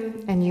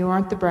you, and you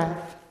aren't the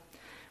breath.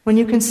 When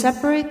you can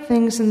separate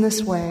things in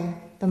this way,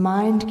 the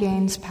mind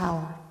gains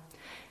power.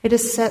 It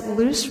is set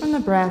loose from the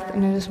breath,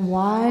 and it is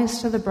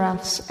wise to the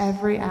breath's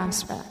every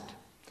aspect.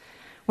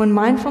 When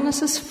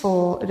mindfulness is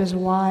full, it is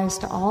wise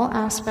to all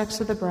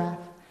aspects of the breath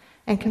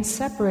and can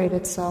separate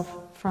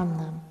itself from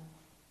them.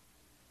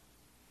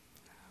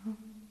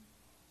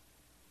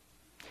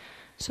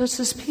 So it's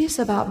this piece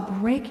about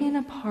breaking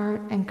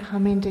apart and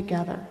coming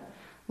together,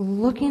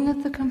 looking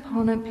at the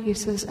component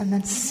pieces and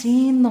then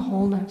seeing the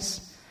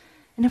wholeness.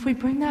 And if we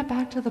bring that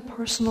back to the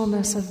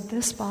personalness of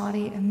this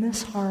body and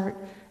this heart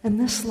and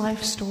this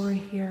life story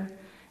here,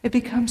 it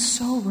becomes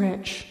so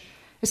rich.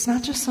 It's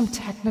not just some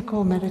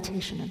technical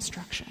meditation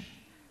instruction.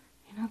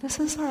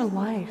 This is our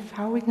life.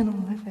 How are we going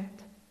to live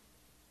it?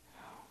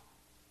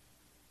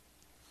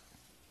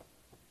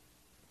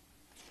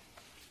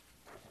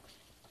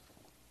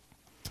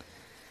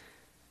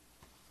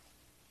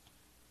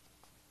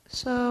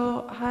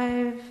 So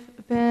I've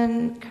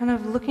been kind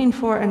of looking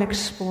for and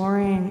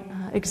exploring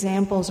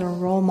examples or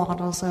role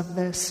models of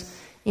this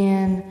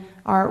in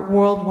our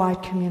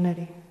worldwide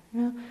community.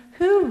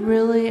 Who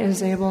really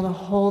is able to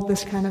hold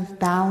this kind of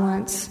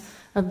balance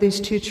of these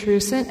two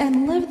truths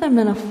and live them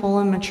in a full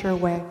and mature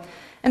way?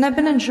 And I've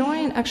been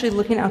enjoying actually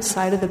looking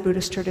outside of the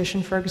Buddhist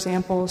tradition for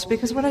examples,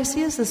 because what I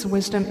see is this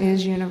wisdom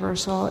is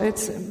universal.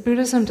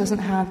 Buddhism doesn't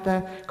have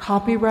the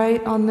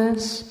copyright on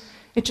this.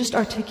 It just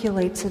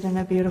articulates it in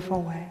a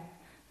beautiful way.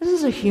 This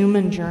is a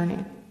human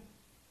journey.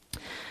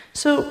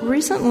 So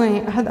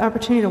recently, I had the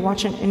opportunity to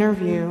watch an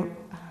interview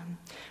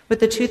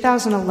with the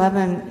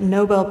 2011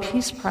 Nobel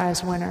Peace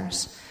Prize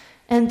winners.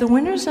 And the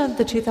winners of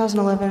the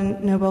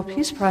 2011 Nobel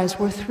Peace Prize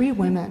were 3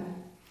 women.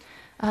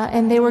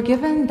 And they were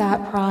given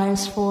that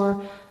prize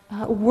for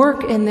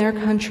work in their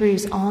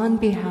countries on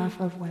behalf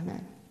of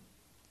women.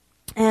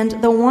 And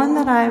the one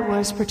that I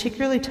was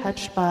particularly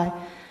touched by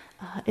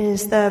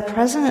is the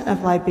president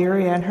of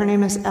Liberia, and her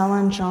name is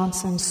Ellen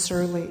Johnson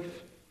Sirleaf.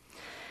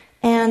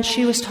 And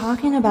she was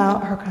talking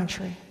about her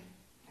country,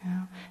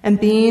 and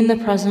being the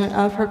president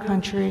of her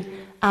country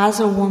as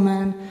a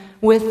woman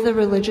with the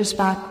religious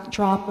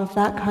backdrop of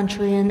that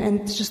country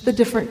and just the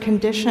different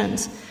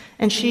conditions.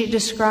 And she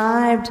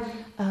described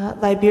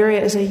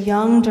Liberia as a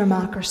young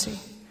democracy,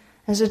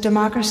 as a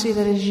democracy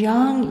that is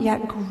young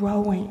yet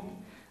growing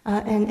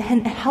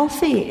and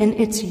healthy in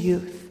its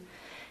youth.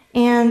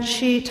 And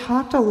she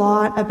talked a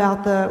lot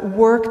about the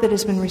work that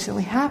has been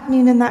recently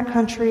happening in that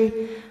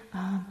country,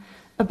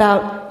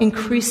 about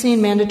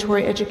increasing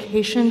mandatory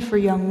education for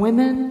young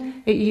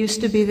women. It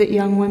used to be that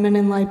young women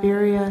in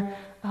Liberia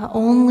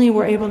only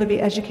were able to be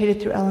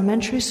educated through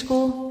elementary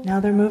school. Now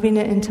they're moving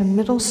it into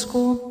middle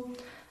school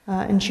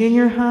and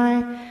junior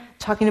high,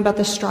 talking about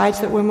the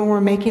strides that women were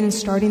making in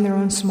starting their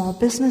own small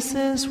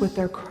businesses with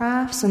their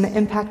crafts and the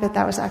impact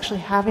that was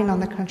actually having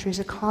on the country's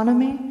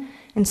economy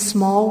in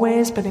small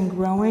ways but in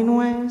growing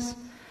ways,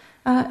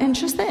 and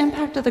just the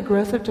impact of the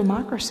growth of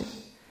democracy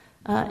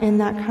in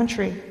that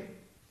country.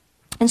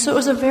 And so it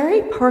was a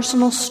very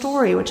personal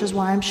story, which is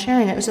why I'm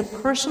sharing it. It was a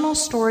personal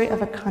story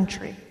of a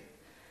country,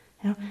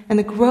 and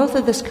the growth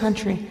of this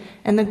country,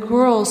 and the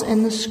girls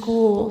in the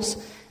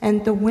schools,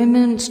 and the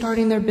women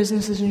starting their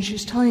businesses, and she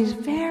was telling these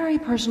very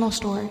personal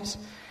stories.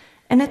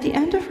 And at the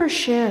end of her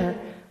share,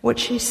 what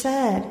she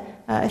said,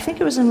 I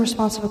think it was in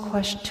response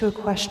to a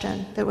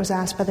question that was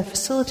asked by the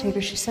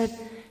facilitator, she said,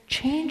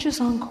 "Change is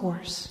on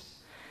course."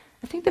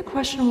 I think the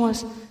question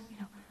was,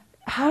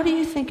 how do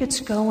you think it's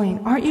going?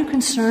 Aren't you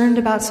concerned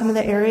about some of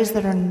the areas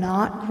that are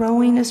not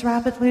growing as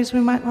rapidly as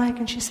we might like?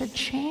 And she said,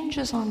 change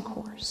is on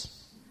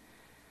course.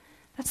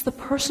 That's the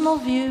personal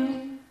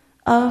view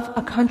of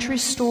a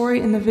country's story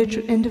and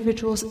the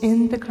individuals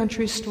in the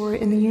country's story,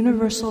 and the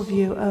universal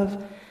view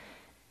of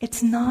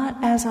it's not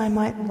as I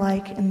might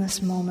like in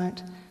this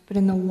moment, but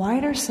in the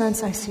wider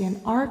sense, I see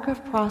an arc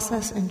of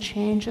process and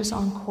change is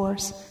on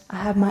course. I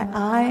have my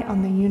eye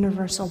on the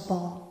universal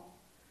ball.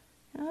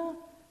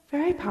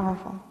 Very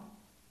powerful.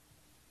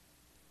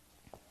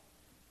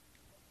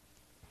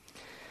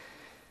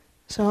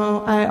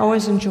 So I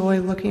always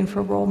enjoy looking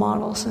for role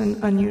models in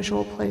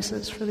unusual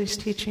places for these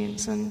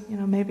teachings, and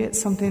maybe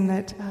it's something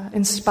that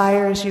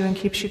inspires you and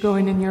keeps you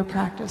going in your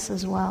practice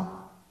as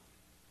well.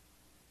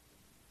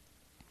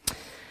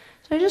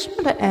 So I just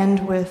want to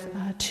end with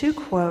 2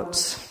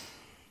 quotes.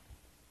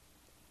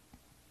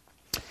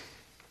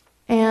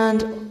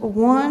 And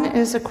one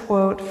is a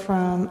quote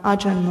from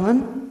Ajahn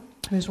Mun,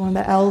 who's one of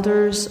the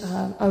elders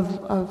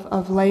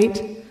of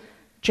late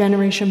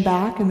generation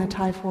back in the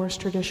Thai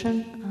forest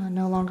tradition,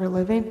 no longer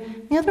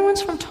living. The other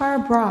one's from Tara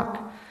Brach,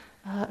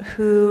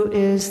 who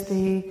is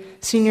the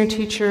senior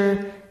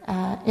teacher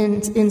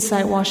in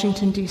Insight,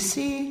 Washington,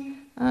 D.C.,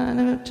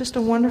 and just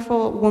a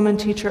wonderful woman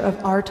teacher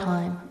of our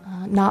time,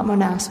 not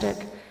monastic,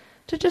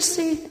 to just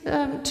see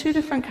 2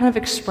 different kind of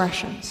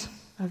expressions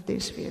of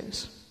these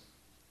views.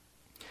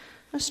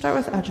 Let's start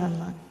with Ajahn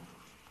Mun.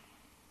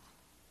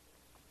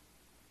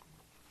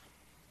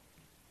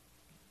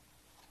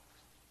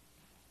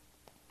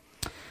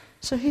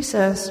 So he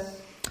says,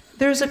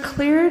 there's a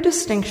clear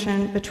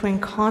distinction between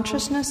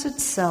consciousness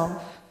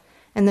itself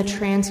and the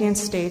transient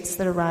states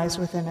that arise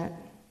within it.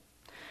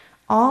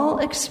 All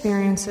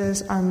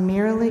experiences are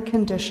merely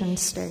conditioned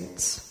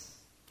states.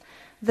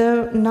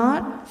 Though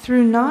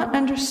through not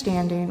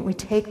understanding, we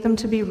take them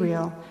to be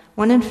real,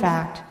 when in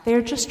fact they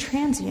are just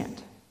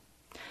transient.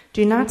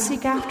 Do not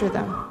seek after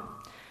them.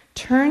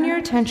 Turn your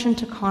attention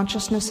to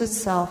consciousness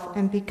itself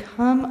and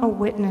become a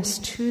witness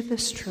to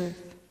this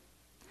truth.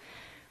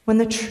 When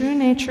the true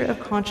nature of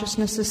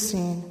consciousness is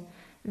seen,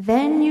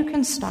 then you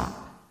can stop.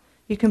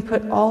 You can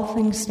put all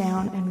things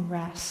down and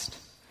rest.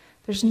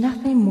 There's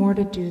nothing more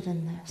to do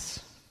than this.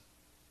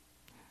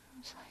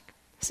 It's like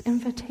this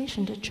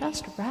invitation to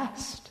just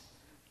rest.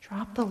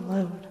 Drop the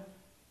load.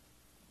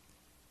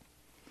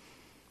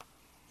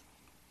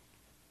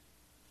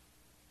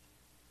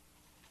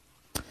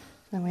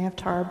 Then we have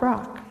Tara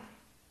Brach.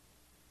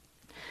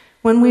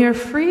 When we are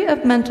free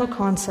of mental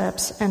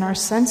concepts and our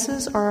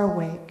senses are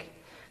awake,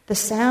 the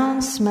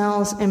sounds,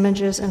 smells,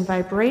 images, and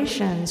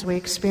vibrations we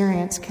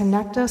experience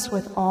connect us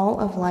with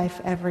all of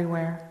life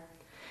everywhere.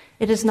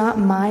 It is not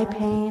my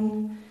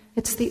pain,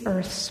 it's the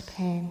earth's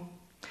pain.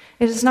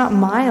 It is not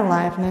my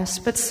aliveness,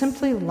 but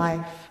simply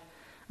life,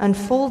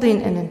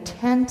 unfolding in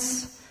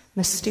intense,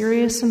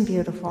 mysterious, and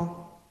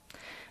beautiful.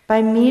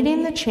 By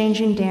meeting the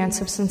changing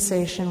dance of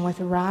sensation with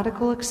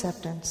radical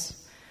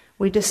acceptance,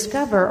 we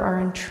discover our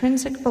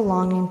intrinsic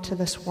belonging to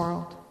this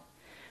world.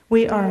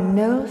 We are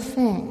no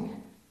thing,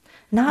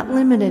 not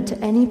limited to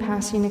any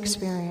passing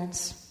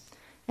experience,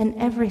 and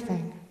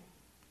everything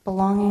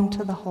belonging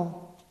to the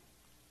whole.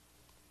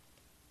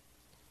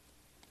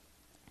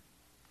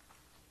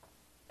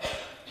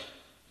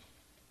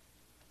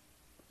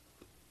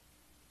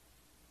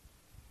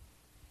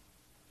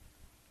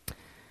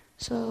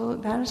 So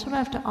that is what I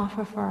have to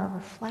offer for our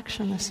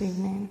reflection this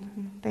evening.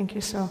 And thank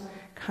you so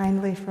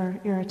kindly for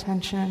your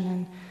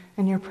attention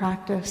and your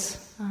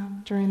practice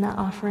during that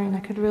offering. I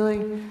could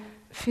really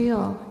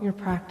feel your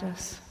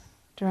practice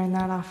during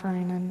that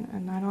offering,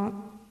 and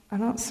I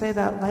don't say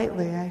that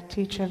lightly. I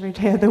teach every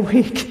day of the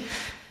week,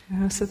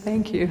 so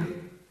thank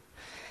you.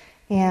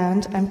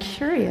 And I'm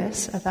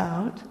curious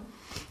about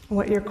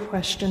what your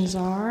questions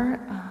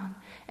are,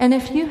 and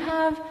if you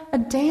have a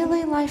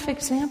daily life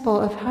example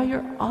of how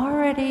you're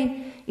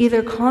already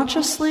either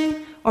consciously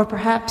or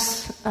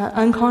perhaps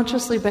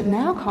unconsciously, but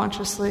now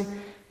consciously,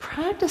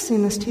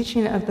 practicing this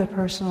teaching of the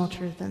personal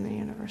truth and the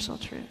universal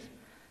truth.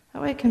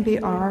 That way it can be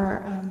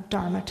our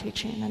Dharma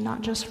teaching and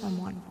not just from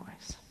one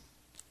voice.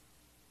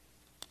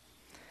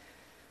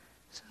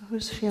 So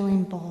who's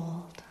feeling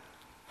bold?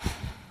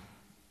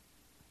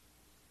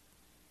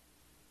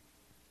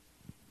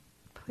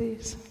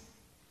 Please.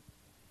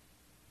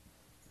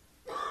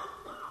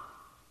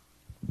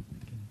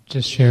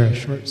 Just share a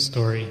short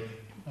story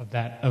of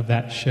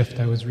that shift.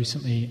 I was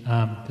recently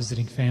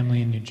visiting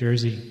family in New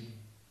Jersey.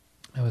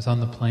 I was on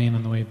the plane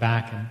on the way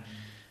back, and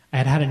I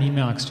had an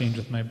email exchange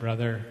with my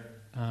brother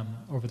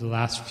over the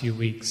last few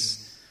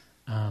weeks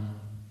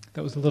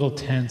that was a little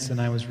tense,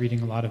 and I was reading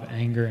a lot of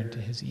anger into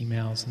his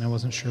emails, and I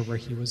wasn't sure where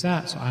he was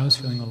at, so I was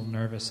feeling a little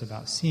nervous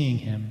about seeing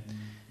him,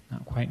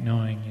 not quite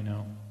knowing,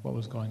 what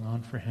was going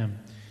on for him.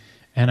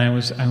 And I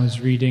was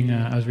reading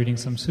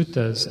some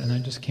suttas, and I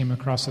just came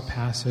across a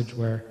passage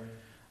where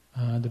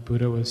the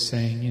Buddha was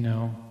saying,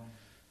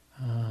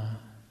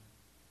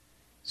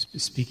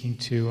 speaking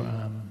to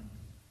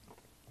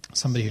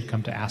somebody who'd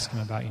come to ask him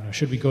about,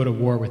 should we go to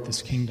war with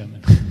this kingdom?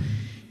 And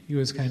he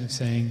was kind of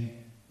saying,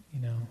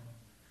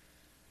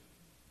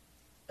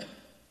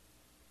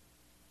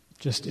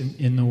 just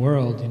in the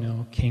world,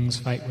 kings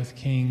fight with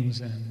kings,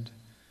 and,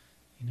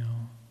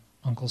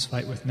 uncles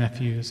fight with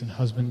nephews, and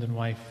husband and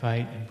wife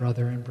fight, and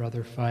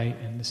brother fight,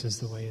 and this is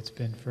the way it's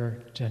been for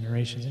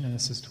generations.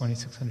 This is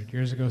 2,600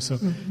 years ago. So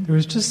there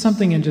was just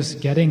something in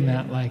just getting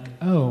that,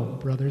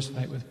 brothers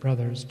fight with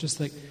brothers. Just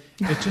like,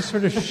 it just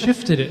sort of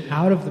shifted it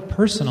out of the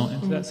personal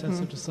into that sense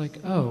of just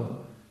like,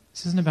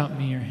 this isn't about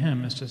me or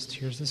him. It's just,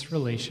 here's this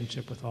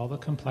relationship with all the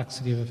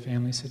complexity of a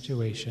family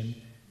situation,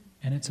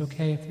 and it's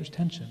okay if there's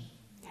tension.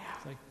 Yeah.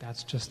 It's like,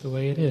 that's just the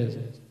way it is.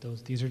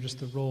 These are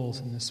just the roles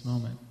in this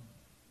moment.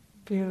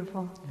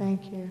 Beautiful.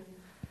 Thank you.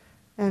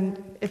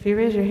 And if you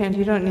raise your hand,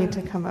 you don't need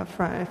to come up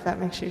front if that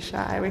makes you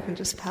shy. We can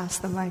just pass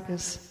the mic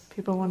as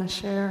people want to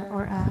share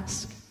or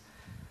ask.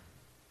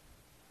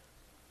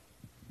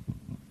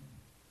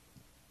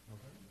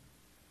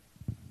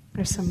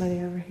 There's somebody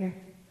over here.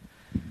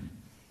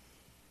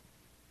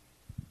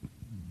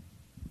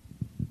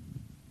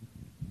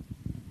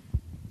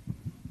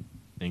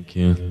 Thank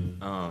you.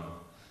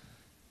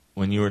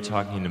 When you were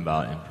talking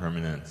about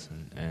impermanence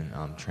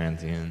and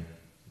transient,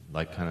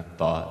 kind of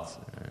thoughts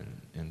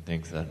and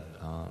things that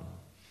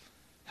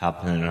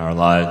happen in our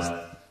lives,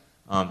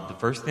 the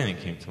first thing that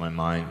came to my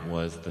mind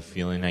was the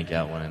feeling I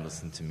get when I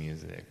listen to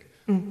music.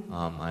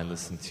 I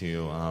listen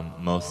to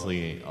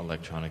mostly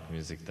electronic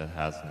music that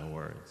has no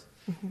words,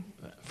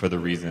 for the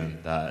reason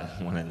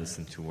that when I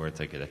listen to words,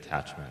 I get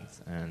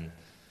attachments. And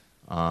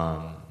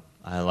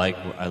I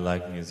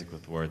like music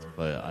with words,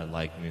 but I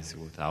like music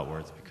without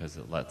words because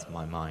it lets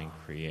my mind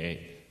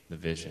create the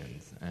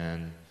visions.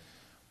 And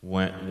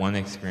one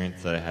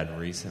experience that I had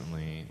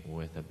recently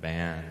with a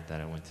band that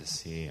I went to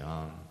see,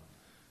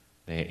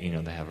 they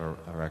have a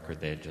record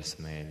they had just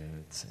made,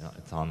 and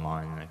it's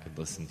online, and I could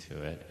listen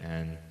to it.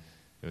 And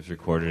it was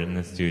recorded in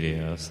the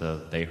studio, so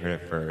they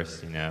heard it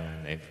first,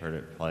 and they've heard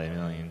it probably a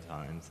million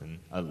times, and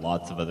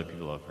lots of other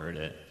people have heard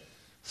it.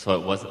 So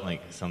it wasn't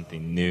like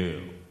something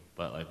new,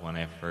 but like when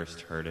I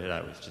first heard it,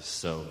 I was just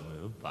so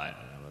moved by it.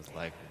 And I was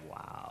like,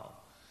 wow,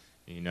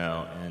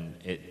 and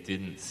it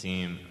didn't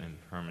seem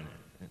impermanent.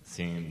 It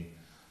seemed,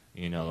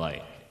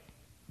 like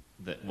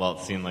it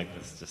seemed like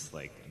this just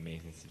like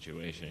amazing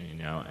situation,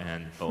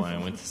 but when I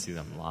went to see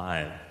them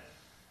live,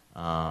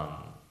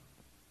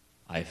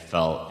 I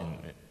felt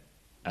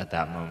at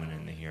that moment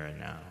in the here and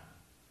now,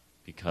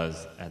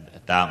 because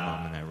at that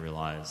moment I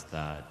realized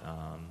that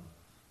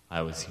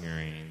I was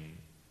hearing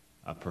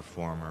a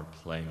performer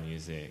play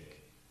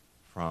music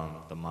from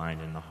the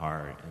mind and the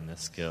heart and the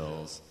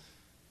skills,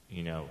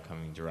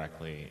 coming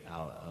directly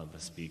out of a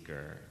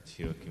speaker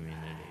to a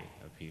community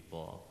of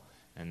people.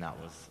 And that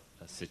was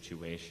a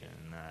situation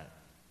that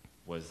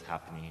was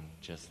happening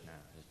just now,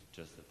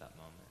 just at that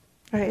moment.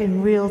 Right,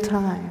 in real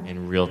time.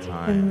 In real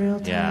time. In real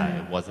time.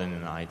 Yeah, it wasn't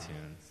in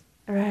iTunes.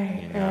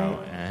 Right,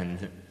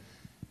 right.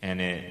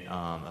 And it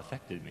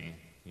affected me,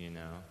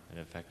 It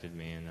affected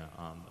me in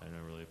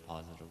a really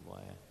positive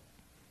way.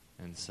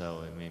 And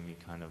so it made me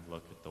kind of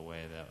look at the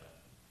way that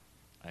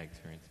I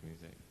experience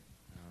music.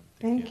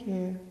 Thank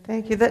you.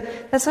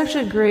 That's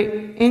actually a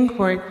great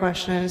inquiry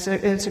question.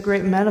 It's a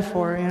great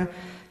metaphor,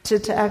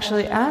 to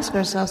actually ask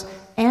ourselves,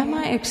 am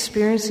I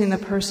experiencing the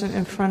person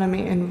in front of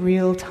me in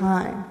real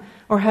time?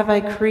 Or have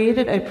I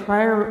created a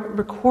prior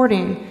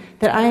recording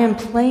that I am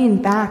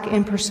playing back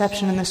in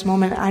perception in this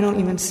moment? I don't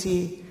even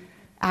see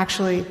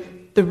actually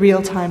the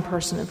real-time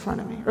person in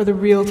front of me, or the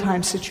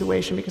real-time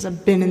situation, because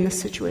I've been in this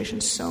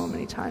situation so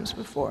many times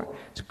before.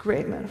 It's a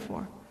great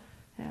metaphor.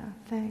 Yeah,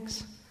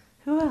 thanks.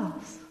 Who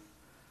else?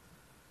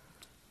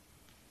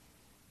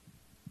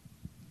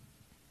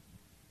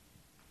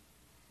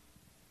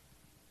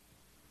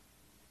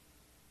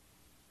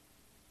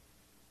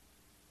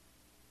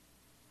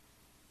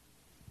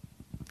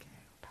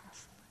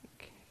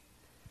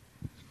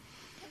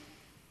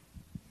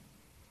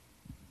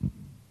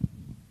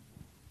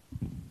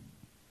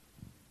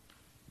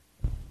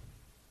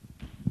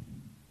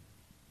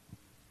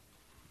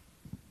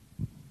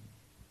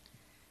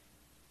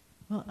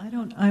 Well,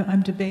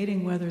 I'm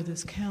debating whether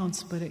this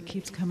counts, but it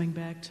keeps coming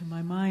back to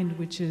my mind,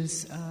 which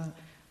is,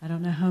 I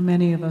don't know how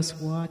many of us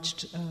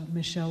watched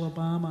Michelle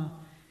Obama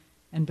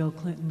and Bill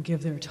Clinton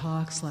give their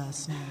talks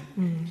last night.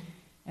 Mm.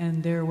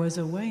 And there was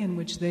a way in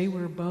which they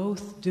were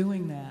both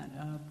doing that,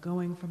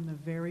 going from the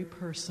very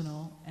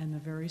personal and the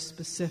very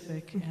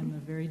specific and the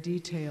very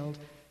detailed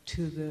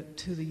to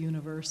the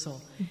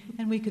universal. Mm-hmm.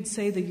 And we could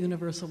say the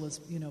universal was,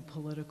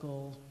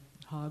 political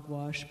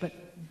hogwash,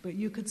 but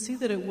you could see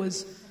that it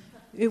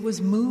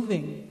was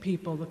moving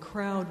people. The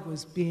crowd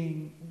was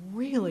being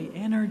really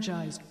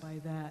energized by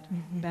that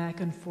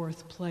back and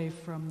forth play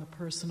from the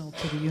personal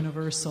to the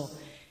universal,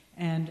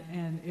 and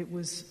it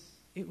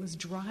was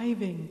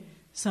driving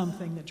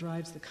something that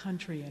drives the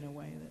country in a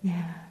way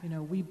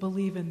that we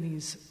believe in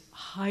these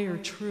higher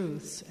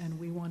truths, and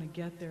we want to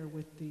get there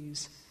with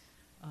these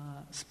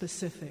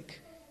specific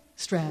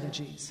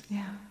strategies.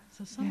 Yeah.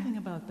 So something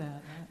about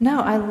that.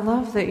 No, I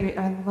love that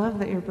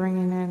you're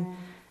bringing in,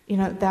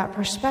 that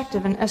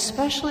perspective, and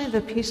especially the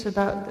piece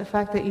about the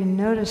fact that you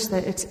notice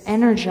that it's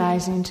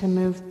energizing to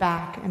move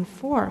back and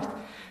forth.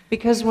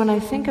 Because when I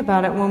think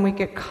about it, when we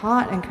get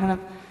caught in kind of,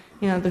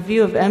 the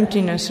view of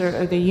emptiness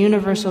or the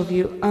universal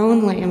view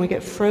only, and we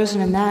get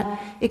frozen in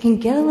that, it can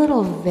get a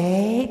little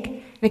vague,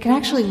 and it can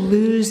actually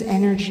lose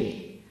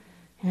energy.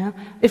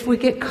 If we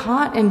get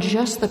caught in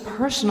just the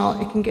personal,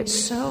 it can get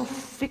so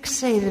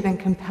fixated and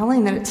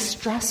compelling that it's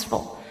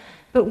stressful.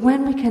 But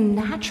when we can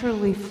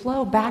naturally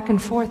flow back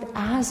and forth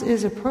as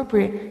is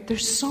appropriate,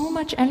 there's so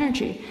much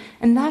energy.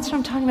 And that's what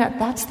I'm talking about.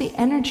 That's the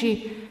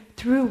energy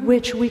through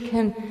which we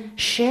can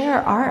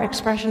share our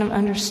expression of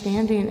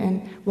understanding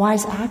and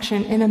wise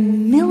action in a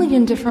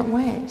million different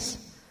ways.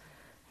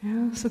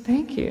 So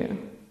thank you.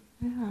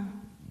 Yeah.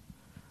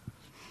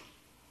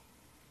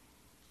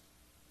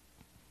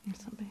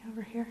 There's something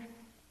over here.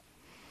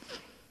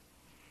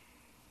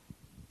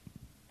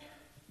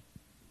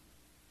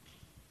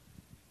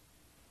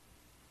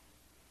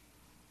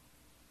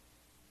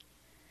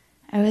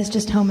 I was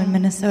just home in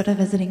Minnesota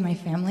visiting my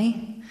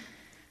family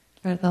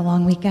for the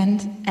long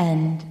weekend,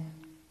 and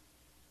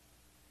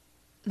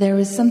there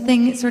was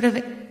something sort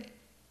of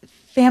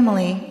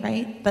family,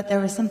 right? But there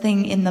was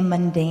something in the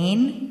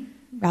mundane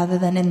rather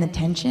than in the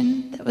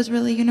tension that was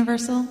really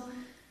universal.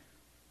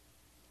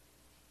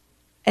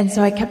 And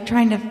so I kept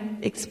trying to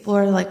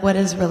explore, what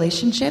is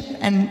relationship?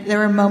 And there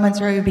were moments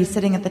where we would be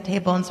sitting at the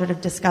table and sort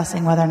of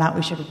discussing whether or not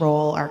we should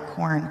roll our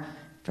corn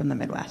from the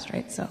Midwest,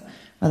 right? So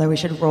whether we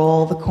should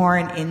roll the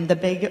corn in the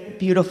big,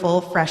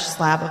 beautiful, fresh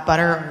slab of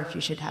butter, or if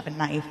you should have a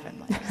knife and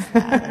like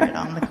slather it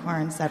on the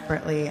corn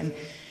separately.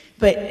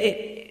 But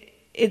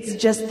it's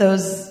just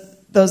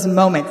those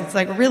moments. It's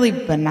like really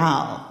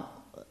banal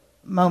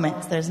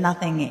moments. There's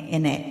nothing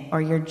in it, or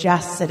you're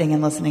just sitting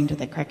and listening to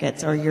the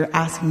crickets, or you're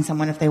asking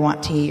someone if they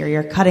want tea, or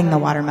you're cutting the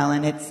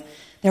watermelon.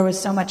 There was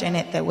so much in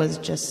it that was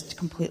just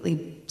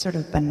completely sort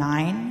of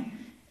benign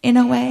in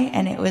a way,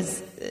 and it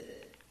was,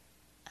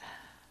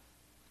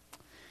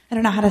 I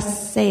don't know how to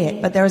say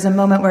it, but there was a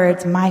moment where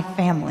it's my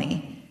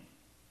family,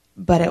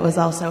 but it was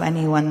also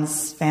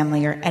anyone's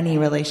family or any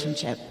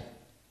relationship.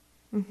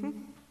 Mm-hmm.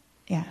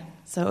 Yeah.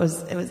 So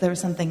there was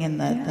something in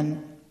the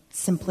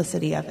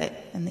simplicity of it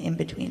and the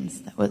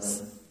in-betweens that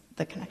was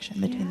the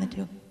connection between the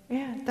two.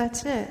 Yeah,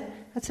 that's it.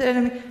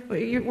 I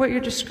mean, what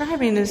you're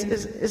describing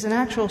is an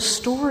actual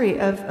story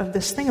of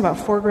this thing about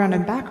foreground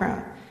and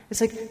background. It's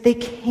like they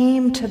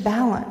came to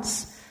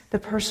balance the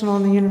personal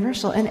and the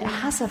universal, and it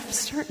has a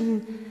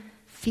certain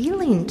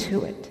feeling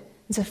to it.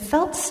 It's a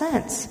felt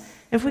sense.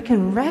 If we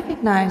can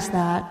recognize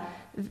that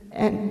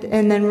and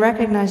then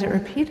recognize it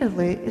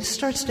repeatedly, it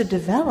starts to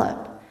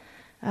develop.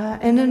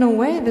 And in a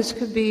way, this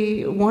could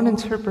be one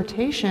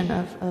interpretation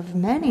of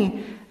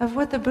many of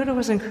what the Buddha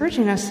was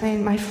encouraging us,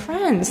 saying, my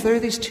friends, there are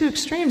these two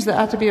extremes that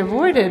ought to be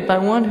avoided by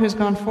one who's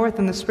gone forth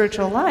in the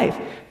spiritual life.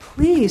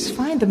 Please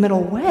find the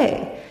middle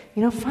way.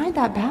 Find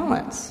that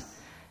balance.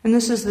 And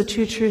this is the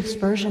Two Truths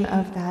version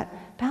of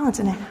that balance,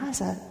 and it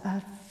has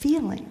a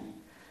feeling.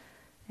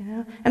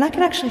 And I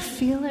could actually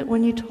feel it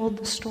when you told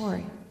the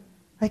story.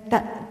 Like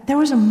that, there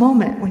was a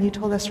moment when you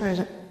told that story. I was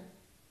like,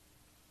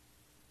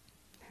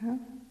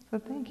 so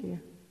thank you.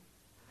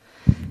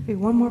 Maybe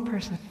one more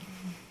person.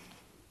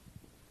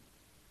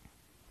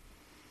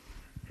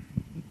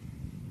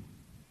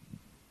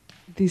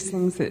 These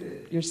things that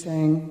you're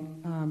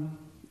saying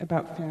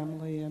about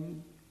family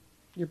and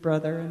your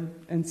brother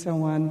and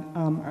so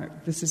on,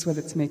 this is what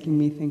it's making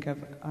me think of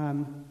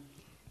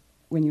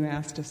when you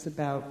asked us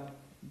about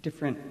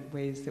different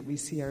ways that we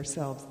see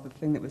ourselves. The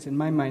thing that was in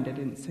my mind, I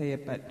didn't say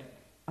it, but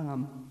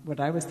what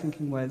I was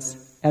thinking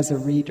was as a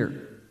reader.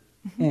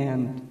 Mm-hmm.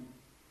 And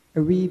I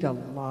read a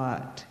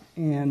lot,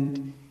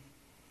 and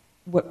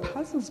what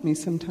puzzles me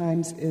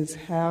sometimes is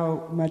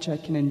how much I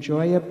can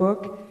enjoy a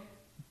book,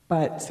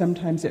 but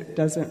sometimes it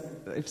doesn't.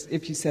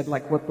 If you said,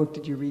 like, what book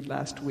did you read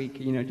last week?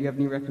 Do you have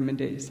any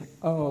recommendations?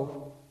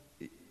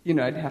 Like,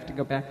 I'd have to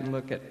go back and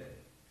look at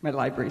my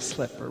library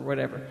slip or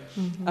whatever.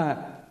 Mm-hmm.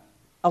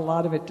 A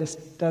lot of it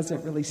just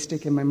doesn't really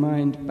stick in my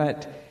mind,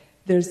 but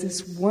there's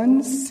this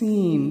one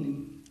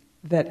scene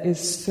that is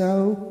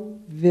so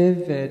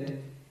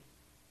vivid.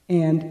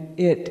 And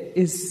it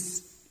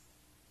is,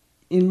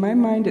 in my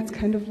mind, it's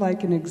kind of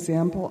like an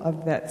example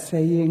of that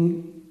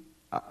saying,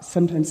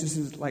 sometimes this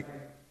is like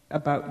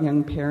about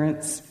young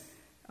parents,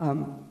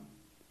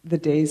 the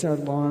days are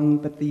long,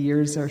 but the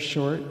years are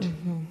short,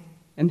 mm-hmm.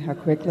 and how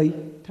quickly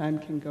time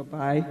can go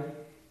by.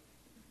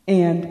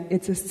 And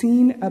it's a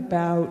scene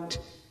about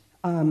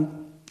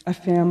a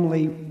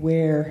family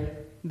where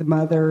the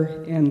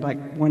mother and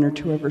like one or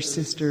two of her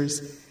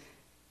sisters,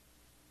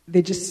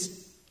 they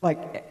just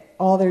like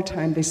all their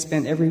time they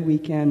spent every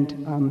weekend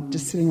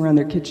just sitting around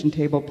their kitchen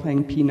table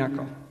playing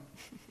pinochle.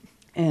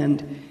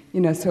 And,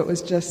 so it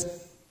was just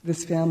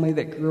this family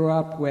that grew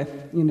up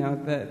with,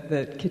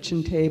 the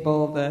kitchen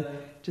table,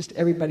 just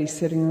everybody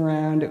sitting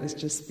around. It was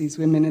just these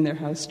women in their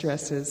house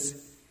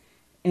dresses.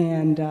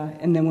 And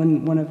then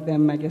when one of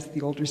them, I guess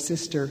the older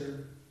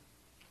sister,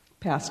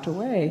 passed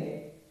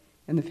away,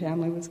 and the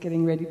family was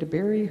getting ready to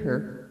bury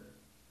her,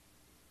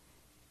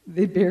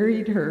 they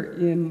buried her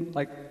in,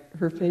 like,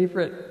 her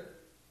favorite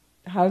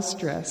house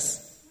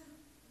dress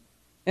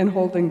and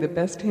holding the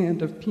best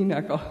hand of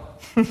pinochle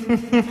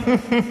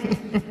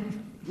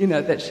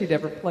that she'd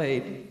ever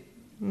played.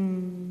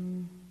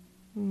 Mm.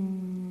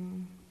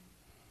 Mm.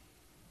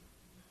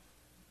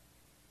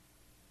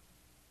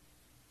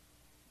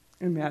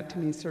 And that to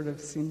me sort of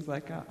seems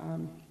like a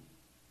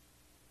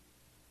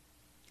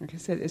like I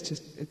said,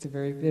 it's a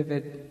very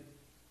vivid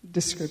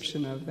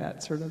description of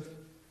that sort of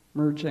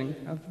merging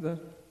of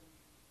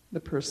the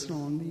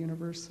personal and the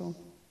universal.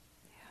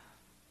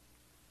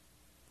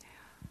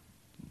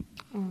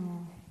 Oh,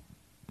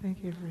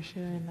 thank you for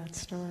sharing that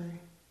story.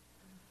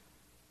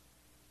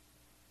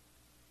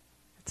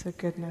 It's a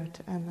good note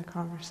to end the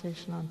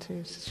conversation on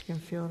too, so you can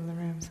feel in the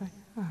room. It's like,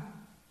 oh.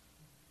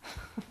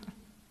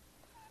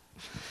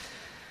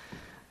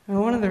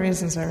 Well, one of the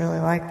reasons I really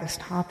like this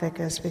topic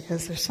is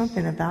because there's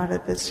something about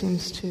it that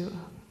seems to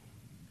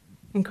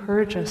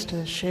encourage us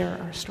to share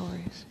our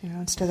stories.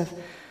 Instead of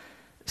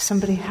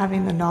somebody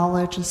having the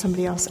knowledge and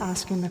somebody else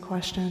asking the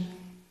question.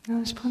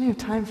 There's plenty of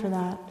time for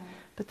that.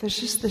 But there's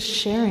just this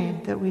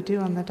sharing that we do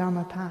on the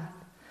Dhamma path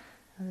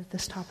that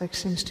this topic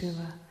seems to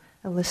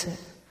elicit.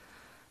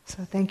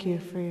 So thank you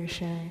for your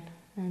sharing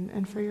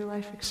and for your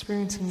life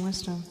experience and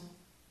wisdom.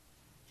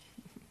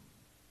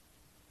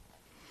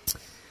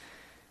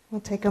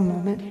 We'll take a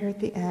moment here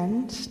at the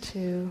end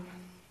to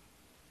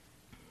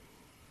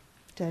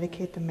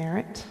dedicate the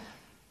merit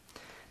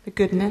the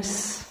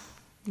goodness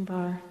of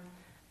our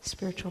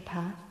spiritual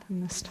path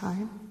in this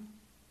time.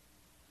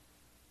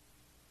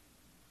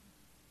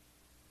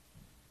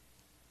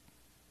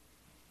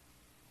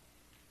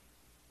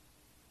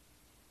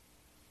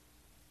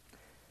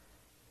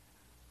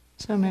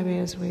 So maybe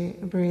as we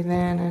breathe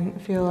in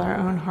and feel our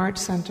own heart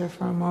center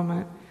for a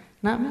moment,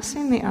 not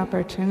missing the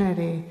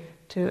opportunity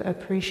to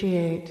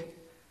appreciate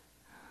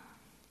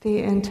the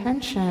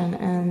intention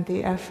and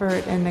the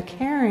effort and the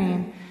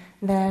caring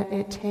that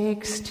it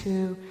takes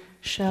to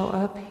show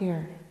up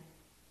here.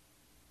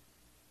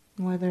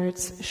 Whether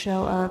it's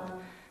show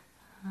up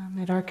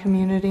at our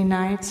community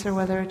nights or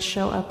whether it's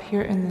show up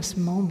here in this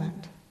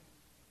moment.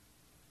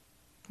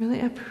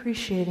 Really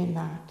appreciating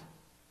that.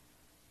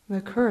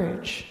 The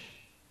courage,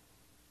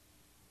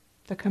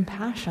 the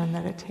compassion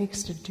that it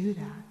takes to do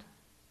that.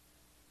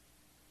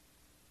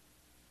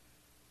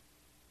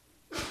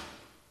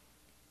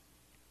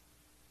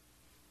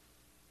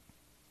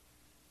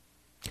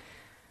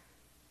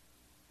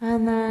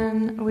 And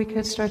then we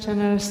could start to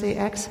notice the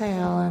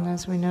exhale, and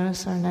as we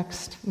notice our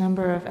next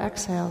number of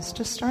exhales,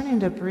 just starting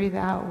to breathe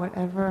out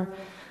whatever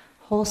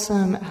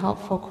wholesome,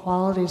 helpful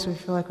qualities we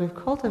feel like we've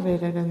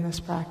cultivated in this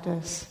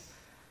practice,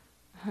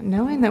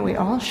 knowing that we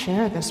all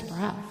share this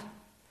breath.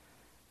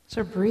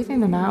 So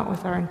breathing them out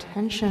with our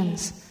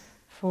intentions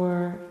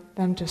for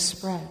them to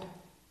spread.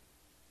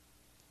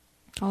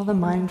 All the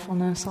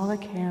mindfulness, all the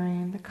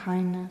caring, the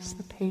kindness,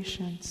 the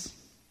patience,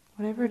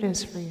 whatever it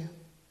is for you.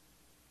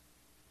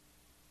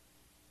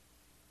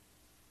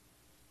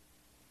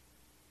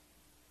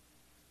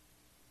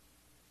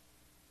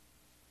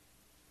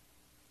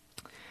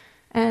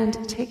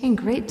 And taking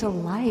great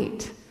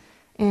delight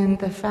in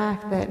the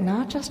fact that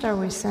not just are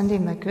we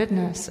sending the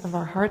goodness of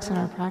our hearts and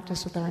our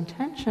practice with our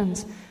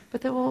intentions,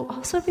 but that we'll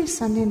also be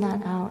sending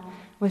that out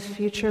with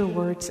future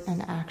words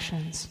and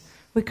actions.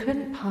 We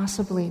couldn't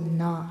possibly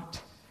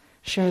not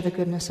share the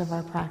goodness of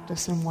our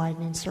practice in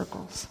widening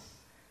circles.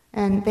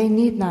 And they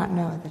need not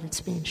know that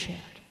it's being shared,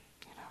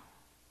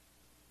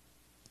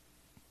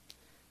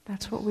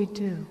 That's what we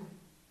do.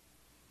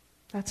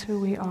 That's who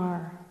we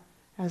are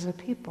as a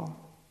people.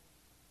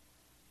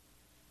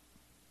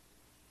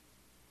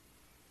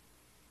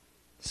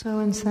 So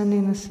in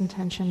sending this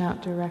intention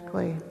out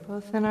directly,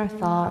 both in our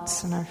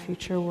thoughts and our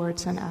future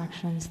words and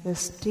actions,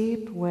 this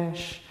deep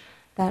wish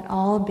that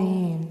all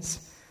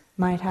beings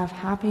might have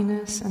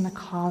happiness and the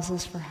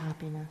causes for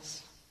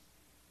happiness,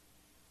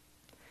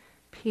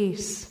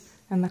 peace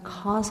and the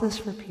causes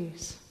for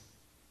peace,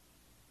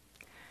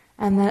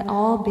 and that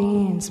all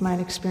beings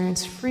might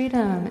experience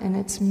freedom in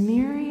its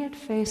myriad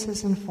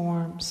faces and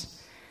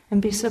forms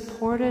and be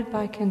supported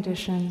by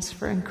conditions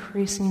for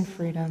increasing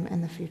freedom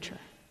in the future.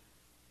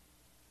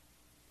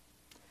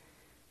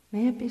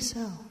 May it be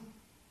so.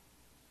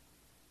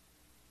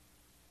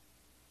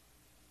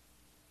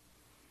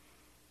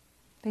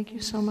 Thank you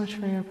so much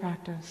for your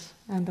practice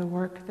and the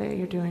work that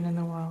you're doing in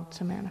the world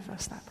to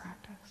manifest that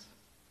practice.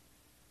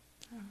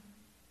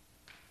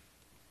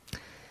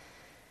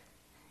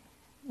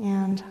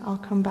 And I'll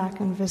come back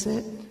and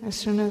visit as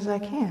soon as I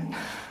can.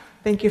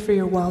 Thank you for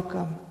your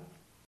welcome.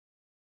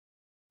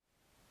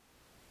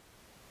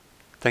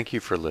 Thank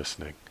you for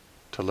listening.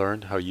 To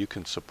learn how you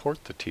can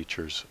support the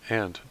teachers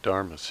and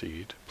Dharma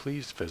Seed,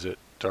 please visit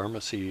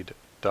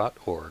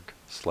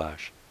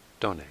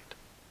dharmaseed.org/donate.